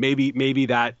mattered again. Maybe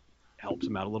that helps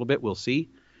him out a little bit. We'll see.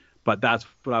 But that's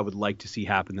what I would like to see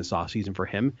happen this offseason for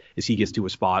him, is he gets to a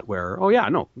spot where,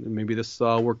 maybe this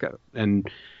work out, and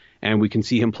we can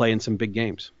see him play in some big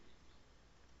games.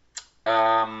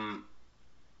 Where's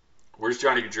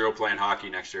Johnny Gaudreau playing hockey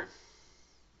next year?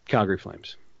 Calgary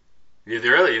Flames. You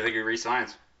think he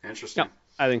resigns? Interesting. Yeah,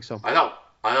 I think so.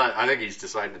 I think he's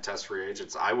deciding to test free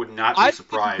agents. I would not be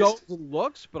surprised. I think he goes and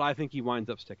looks, but I think he winds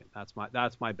up sticking. That's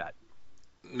my bet.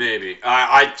 Maybe.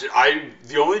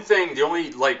 The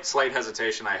only slight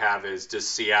hesitation I have is, does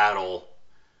Seattle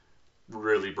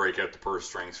really break out the purse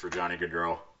strings for Johnny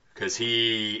Gaudreau? Because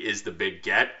he is the big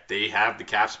get. They have the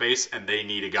cap space, and they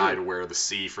need a guy to wear the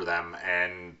C for them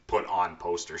and put on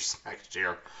posters next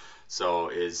year. So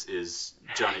is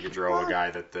Johnny Gaudreau a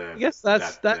guy that the? I guess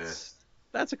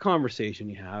that's a conversation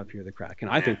you have if you're the Kraken.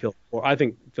 I think Philip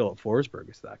Forsberg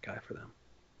is that guy for them.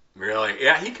 Really?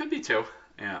 Yeah, he could be too.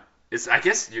 Yeah.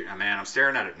 I'm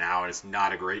staring at it now, and it's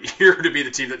not a great year to be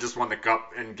the team that just won the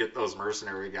Cup and get those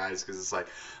mercenary guys, because it's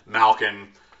Malkin,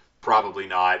 probably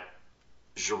not.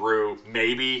 Giroux,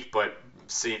 maybe, but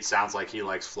it sounds like he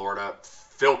likes Florida.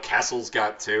 Phil Kessel's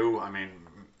got two.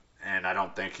 And I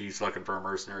don't think he's looking for a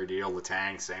mercenary deal.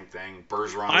 Letang, same thing.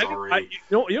 Bergeron's already.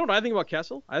 You know what I think about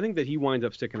Kessel? I think that he winds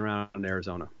up sticking around in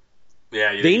Arizona.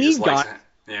 Yeah, they need guys.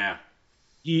 Yeah.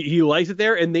 He likes it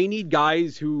there, and they need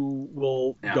guys who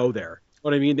will go there.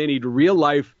 What I mean, they need real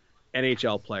life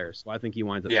NHL players. So I think he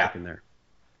winds up sticking there.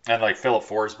 And Philip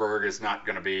Forsberg is not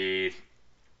going to be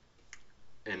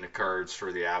in the cards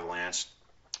for the Avalanche,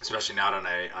 especially not on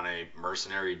a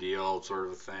mercenary deal sort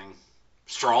of a thing.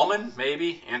 Stralman,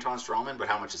 maybe Anton Stralman, but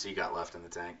how much has he got left in the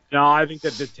tank? No, I think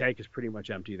that the tank is pretty much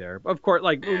empty there. Of course,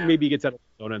 maybe he gets out of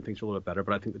Arizona and things are a little bit better,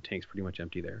 but I think the tank's pretty much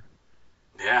empty there.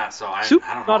 Yeah, so I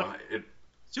don't know.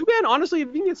 Subban, honestly, if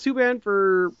you can get Subban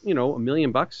for $1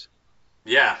 million.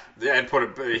 Yeah, and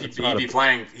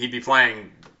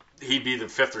he'd be the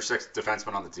fifth or sixth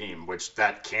defenseman on the team, which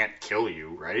that can't kill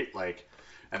you, right?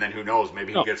 And then who knows?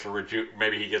 Maybe he gets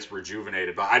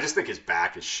rejuvenated. But I just think his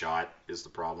back is shot is the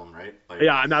problem, right?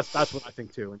 And that's what I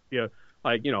think too.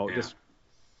 Just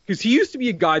because he used to be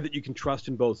a guy that you can trust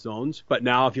in both zones, but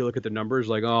now if you look at the numbers,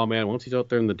 oh man, once he's out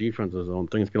there in the defensive zone,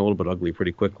 things get a little bit ugly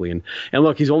pretty quickly. And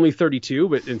look, he's only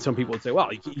 32, and some people would say, well,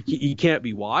 he can't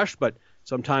be washed, but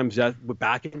sometimes with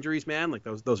back injuries, man,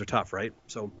 those are tough, right?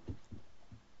 So.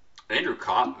 Andrew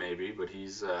Kopp, maybe, but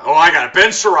he's... I got it. Ben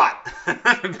Sherratt.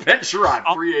 Ben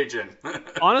Sherratt, free agent.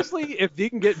 Honestly, if you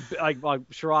can get...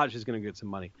 Sherratt is going to get some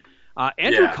money.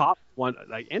 Andrew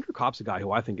Kopp's a guy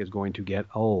who I think is going to get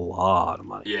a lot of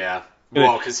money. Yeah.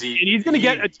 Well, because he's going to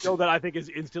get a deal that I think is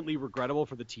instantly regrettable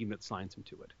for the team that signs him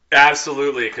to it.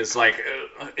 Absolutely, because,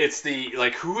 it's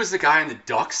the... who was the guy in the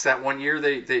Ducks that one year?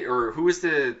 Who was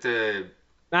the...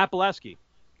 Matt Bolesky.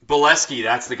 Bolesky,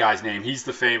 that's the guy's name. He's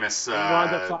the famous... He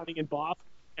winds up signing in Boston,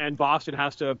 and Boston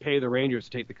has to pay the Rangers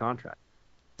to take the contract.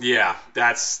 Yeah,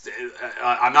 that's...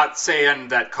 I'm not saying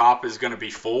that Kopp is going to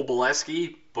be full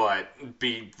Bolesky, but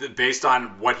based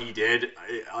on what he did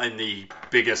in the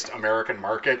biggest American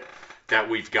market that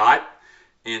we've got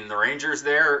in the Rangers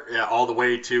there, all the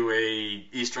way to a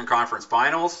Eastern Conference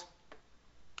Finals...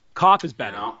 Kopp is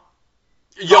better.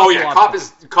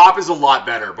 Kopp is a lot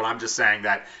better, but I'm just saying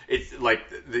that it's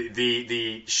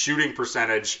the shooting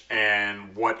percentage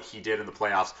and what he did in the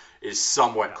playoffs is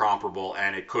somewhat comparable,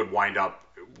 and it could wind up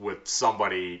with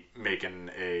somebody making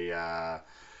a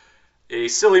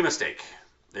silly mistake,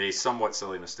 a somewhat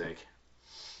silly mistake.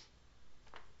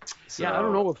 So, I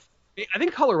don't know if I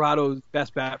think Colorado's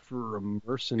best bet for a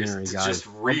mercenary guy is just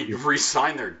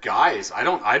re-sign their guys. I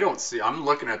don't see. I'm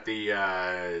looking at the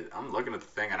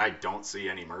thing, and I don't see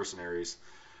any mercenaries.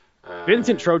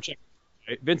 Vincent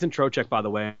Trocheck, by the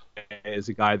way, is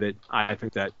a guy that I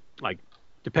think that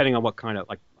depending on what kind of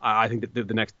I think that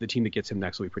the team that gets him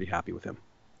next will be pretty happy with him.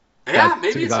 Yeah,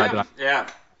 maybe it's him.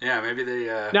 Yeah, maybe they.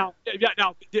 Now,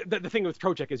 the thing with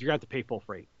Trocheck is you're going to have to pay full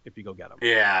freight if you go get him.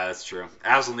 Yeah, that's true.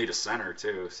 Avs will need a center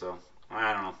too, so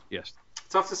I don't know. Yes.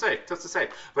 Tough to say.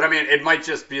 But I mean, it might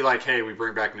just be like, hey, we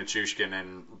bring back Nichushkin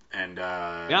and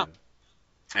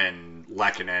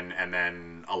Lehkonen and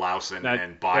then Alausen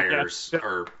and Byers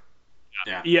or.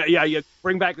 Yeah. You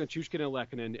bring back Nichushkin and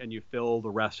Lehkonen and you fill the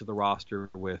rest of the roster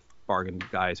with bargain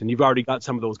guys, and you've already got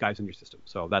some of those guys in your system,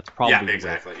 so that's probably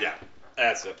exactly. Yeah,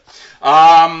 that's it.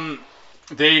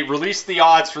 They released the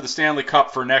odds for the Stanley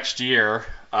Cup for next year.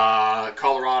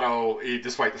 Colorado,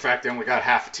 despite the fact they only got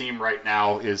half a team right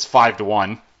now, is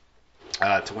 5-1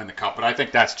 to win the Cup, but I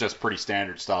think that's just pretty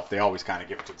standard stuff. They always kind of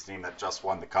give it to the team that just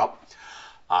won the Cup,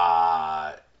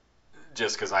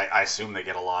 just because I assume they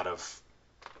get a lot of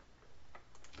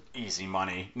easy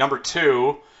money. Number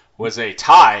 2 was a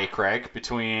tie, Craig,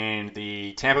 between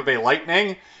the Tampa Bay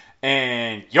Lightning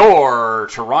and your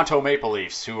Toronto Maple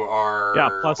Leafs, who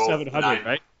are plus 700,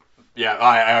 right?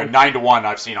 Yeah, 9-1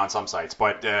 I've seen on some sites,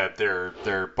 but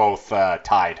they're both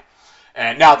tied.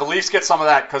 And now the Leafs get some of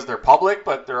that because they're public,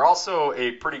 but they're also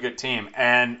a pretty good team.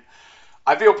 And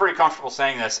I feel pretty comfortable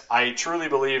saying this. I truly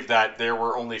believe that there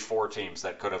were only 4 teams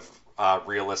that could have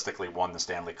realistically won the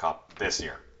Stanley Cup this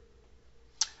year.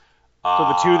 So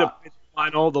the 2 that played the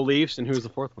final, the Leafs, and who's the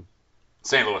 4th one?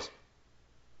 St. Louis.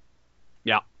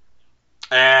 Yeah.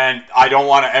 And I don't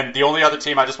want to. And the only other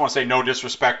team, I just want to say no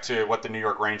disrespect to what the New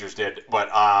York Rangers did, but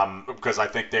because I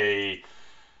think they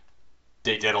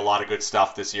did a lot of good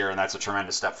stuff this year, and that's a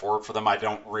tremendous step forward for them. I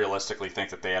don't realistically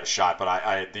think that they had a shot,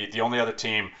 but the only other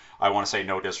team I want to say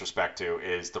no disrespect to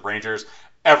is the Rangers.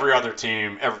 Every other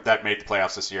team that made the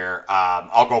playoffs this year,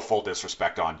 I'll go full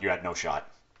disrespect on. You had no shot.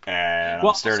 And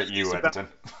I'm staring at you, Edmonton,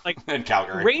 in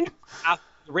Calgary. The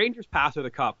Rangers' path to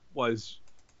the Cup was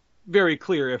very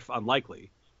clear, if unlikely,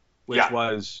 which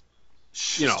was,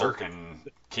 Sturkin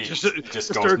just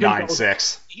goes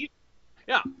 9-6.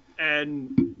 Yeah,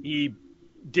 and he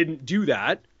didn't do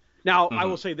that. Now, I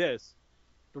will say this.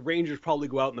 The Rangers probably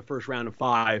go out in the first round of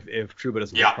 5 if Trouba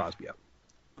doesn't get Crosby up.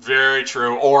 Very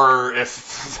true. Or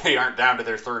if they aren't down to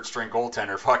their third-string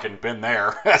goaltender, fucking been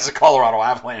there as a Colorado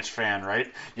Avalanche fan,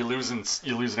 right? You losing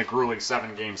a grueling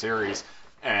 7-game series,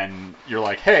 and you're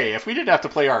like, hey, if we didn't have to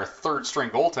play our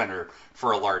third-string goaltender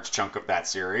for a large chunk of that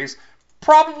series,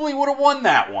 probably would have won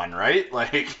that one, right?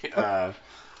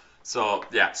 So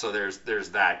there's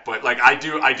that. But I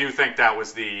do think that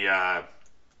was the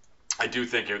I do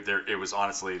think it was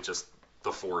honestly just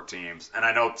the 4 teams. And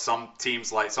I know some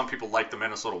people like the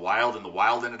Minnesota Wild, and the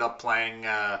Wild ended up playing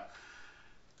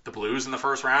the Blues in the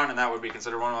first round, and that would be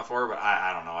considered one of my 4. But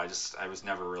I don't know. I was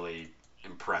never really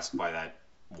impressed by that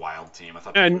Wild team. I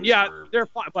thought they're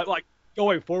fine. But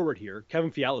going forward here, Kevin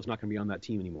Fiala is not going to be on that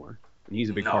team anymore, and he's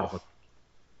a big part of it.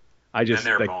 And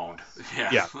they're boned.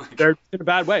 Yeah, they're in a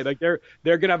bad way. They're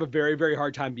going to have a very, very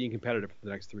hard time being competitive for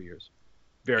the next 3 years.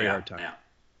 Very hard time.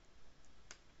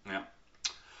 Yeah.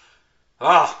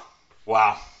 Oh,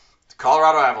 wow. The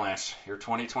Colorado Avalanche, your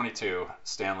 2022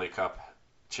 Stanley Cup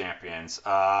champions.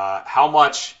 How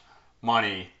much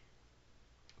money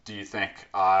do you think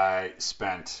I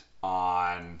spent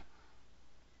on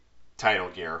title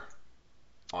gear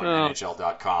on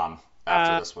NHL.com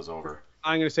after this was over?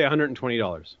 I'm going to say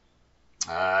 $120.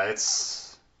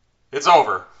 It's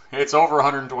over. It's over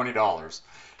 $120.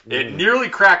 It nearly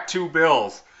cracked 2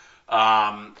 bills.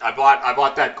 I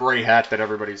bought that gray hat that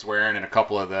everybody's wearing and a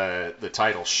couple of the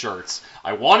title shirts.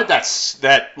 I wanted that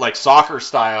soccer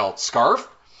style scarf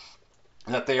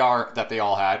that they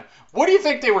all had. What do you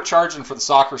think they were charging for the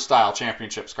soccer style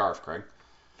championship scarf, Craig?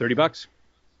 $30.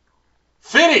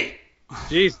 50.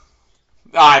 Jeez.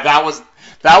 That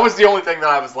was the only thing that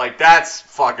I was like, that's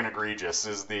fucking egregious.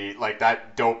 Is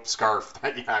that dope scarf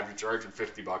that you have? You're charging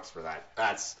 $50 for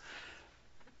that.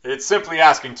 It's simply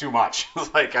asking too much.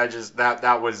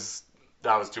 That was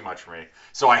too much for me.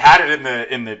 So I had it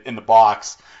in the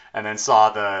box, and then saw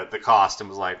the cost and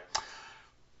was like,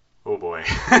 oh boy.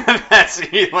 That's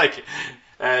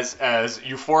as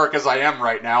euphoric as I am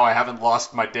right now, I haven't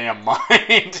lost my damn mind.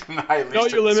 And I at least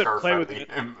took the scarf out of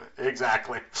the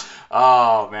exactly.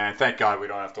 Oh man, thank God we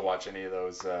don't have to watch any of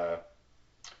those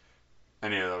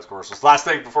commercials. Last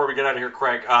thing before we get out of here,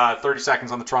 Craig. 30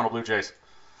 seconds on the Toronto Blue Jays.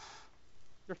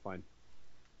 They're fine.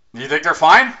 You think they're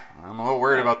fine? I'm a little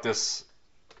worried about this.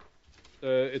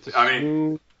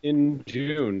 In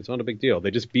June. It's not a big deal.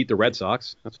 They just beat the Red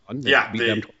Sox. That's fun.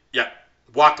 They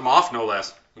walked them off no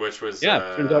less, which was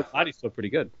turns out Vladdy's still pretty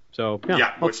good. So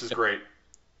which is great.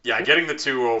 Yeah, getting the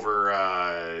two over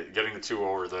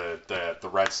the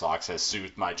Red Sox has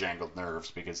soothed my jangled nerves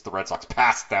because the Red Sox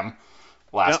passed them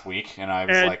last week, and I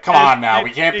was like, come on now,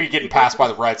 we can't be getting passed by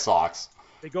the Red Sox.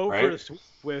 They go for a sweep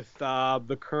with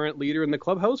the current leader in the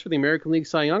clubhouse for the American League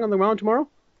Cy Young on the mound tomorrow.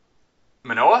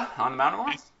 Manoah on the mound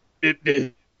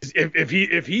tomorrow?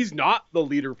 If he's not the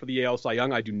leader for the AL Cy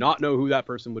Young, I do not know who that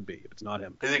person would be if it's not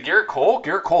him. Is it Garrett Cole?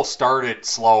 Garrett Cole started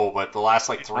slow, but the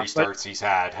last 3 starts he's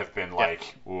had have been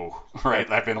ooh, right?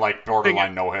 Have been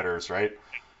borderline no-hitters, right?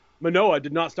 Manoah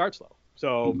did not start slow,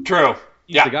 so true.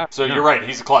 Yeah, so you're right.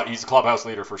 He's a clubhouse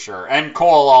leader for sure. And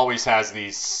Cole always has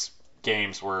these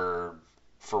games where,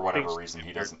 for whatever reason,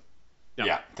 he doesn't.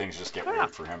 Yeah, things just get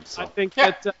weird for him. So I think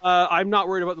that I'm not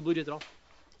worried about the Blue Jays at all.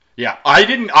 Yeah,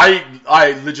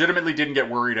 I legitimately didn't get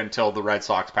worried until the Red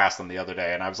Sox passed them the other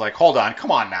day, and I was like, hold on,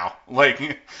 come on now.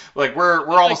 We're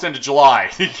almost into July.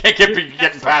 You can't get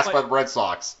getting passed by the Red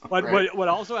Sox. But what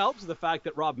also helps is the fact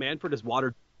that Rob Manfred has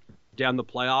watered down the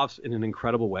playoffs in an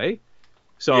incredible way.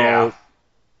 So,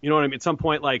 you know what I mean? At some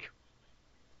point,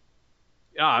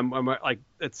 I'm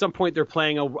at some point they're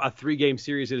playing a 3-game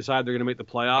series to decide they're going to make the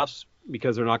playoffs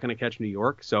because they're not going to catch New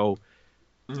York. So.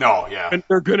 No, yeah. And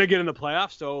they're going to get in the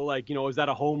playoffs, so, is that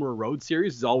a home or a road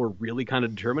series is all we're really kind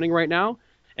of determining right now.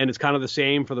 And it's kind of the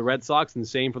same for the Red Sox and the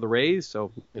same for the Rays,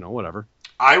 so, whatever.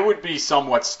 I would be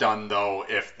somewhat stunned, though,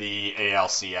 if the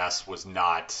ALCS was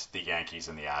not the Yankees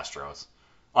and the Astros.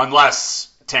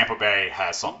 Unless Tampa Bay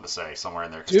has something to say somewhere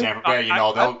in there. Because Tampa Bay,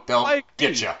 they'll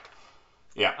get you.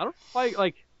 Yeah. I don't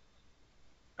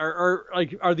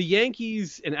are the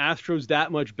Yankees and Astros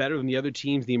that much better than the other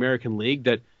teams in the American League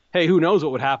that, hey, who knows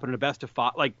what would happen in a best of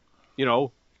 5?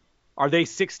 Are they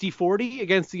 60-40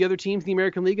 against the other teams in the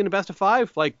American League in a best of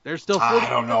 5? They're still 40. I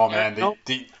don't know, man.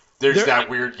 There's that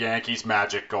weird Yankees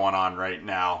magic going on right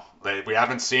now. We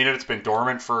haven't seen it. It's been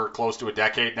dormant for close to a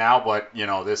decade now, but,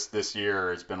 this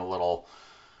year has been a little...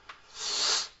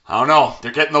 I don't know.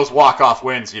 They're getting those walk-off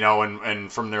wins,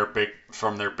 and from their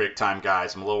big time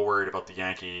guys. I'm a little worried about the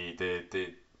Yankee.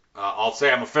 I'll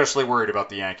say I'm officially worried about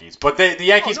the Yankees, but the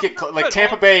Yankees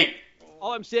Tampa Bay.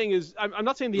 All I'm saying is I'm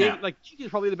not saying the Yankees are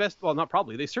probably the best. Well, not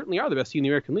probably. They certainly are the best team in the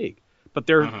American League, but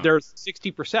they're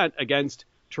 60% against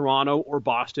Toronto or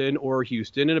Boston or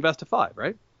Houston in a best of 5,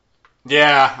 right?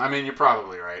 Yeah, I mean you're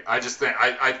probably right. I just think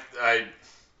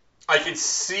I can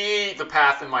see the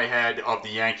path in my head of the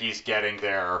Yankees getting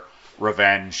their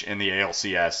revenge in the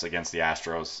ALCS against the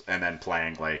Astros, and then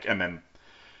playing the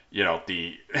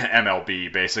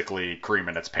MLB basically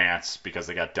creaming its pants because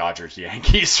they got Dodgers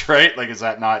Yankees, right?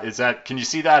 Can you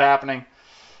see that happening?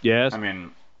 Yes. I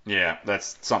mean, yeah,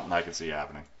 that's something I can see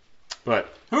happening.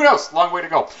 But who knows? Long way to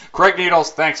go. Craig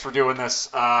Needles, thanks for doing this.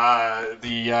 The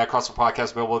Crossover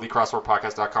Podcast available at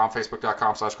thecrossoverpodcast.com,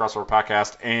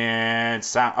 facebook.com/crossoverpodcast, and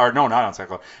not on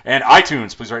SoundCloud, and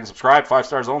iTunes. Please rate and subscribe, 5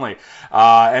 stars only.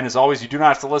 And as always, you do not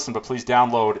have to listen, but please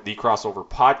download the Crossover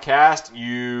Podcast.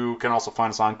 You can also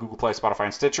find us on Google Play, Spotify,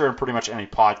 and Stitcher, and pretty much any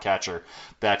podcatcher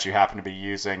that you happen to be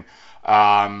using.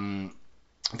 That'll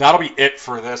be it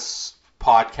for this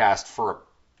podcast for a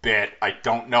bit. I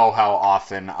don't know how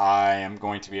often I am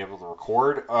going to be able to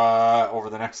record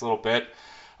over the next little bit,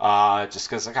 just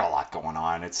because I got a lot going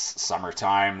on. It's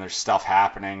summertime. There's stuff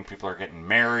happening. People are getting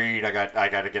married. I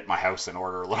got to get my house in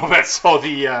order a little bit. So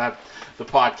the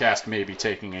podcast may be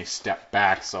taking a step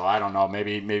back. So I don't know.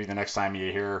 Maybe the next time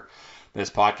you hear this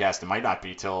podcast, it might not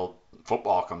be till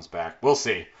football comes back. We'll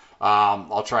see.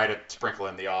 I'll try to sprinkle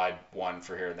in the odd one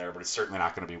for here and there, but it's certainly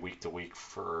not going to be week to week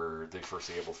for the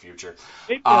foreseeable future.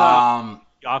 Maybe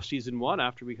off-season one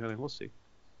after we'll see.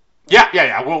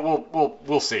 Yeah.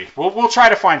 We'll see. We'll try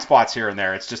to find spots here and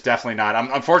there. It's just definitely not.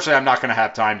 Unfortunately, I'm not going to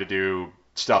have time to do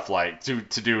stuff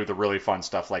to do the really fun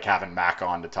stuff like having Mac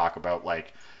on to talk about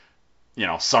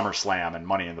SummerSlam and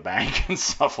Money in the Bank and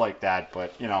stuff like that.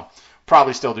 But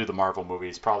probably still do the Marvel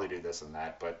movies. Probably do this and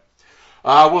that, but.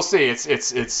 We'll see.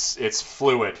 It's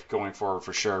fluid going forward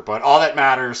for sure. But all that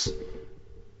matters,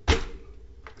 the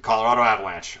Colorado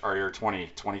Avalanche are your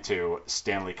 2022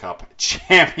 Stanley Cup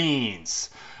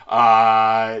champions.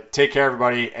 Take care,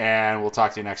 everybody, and we'll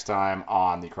talk to you next time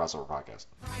on the Crossover Podcast.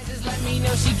 Just let me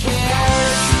know she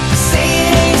cares. Say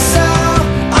it ain't so.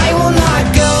 I will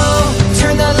not go.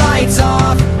 Turn the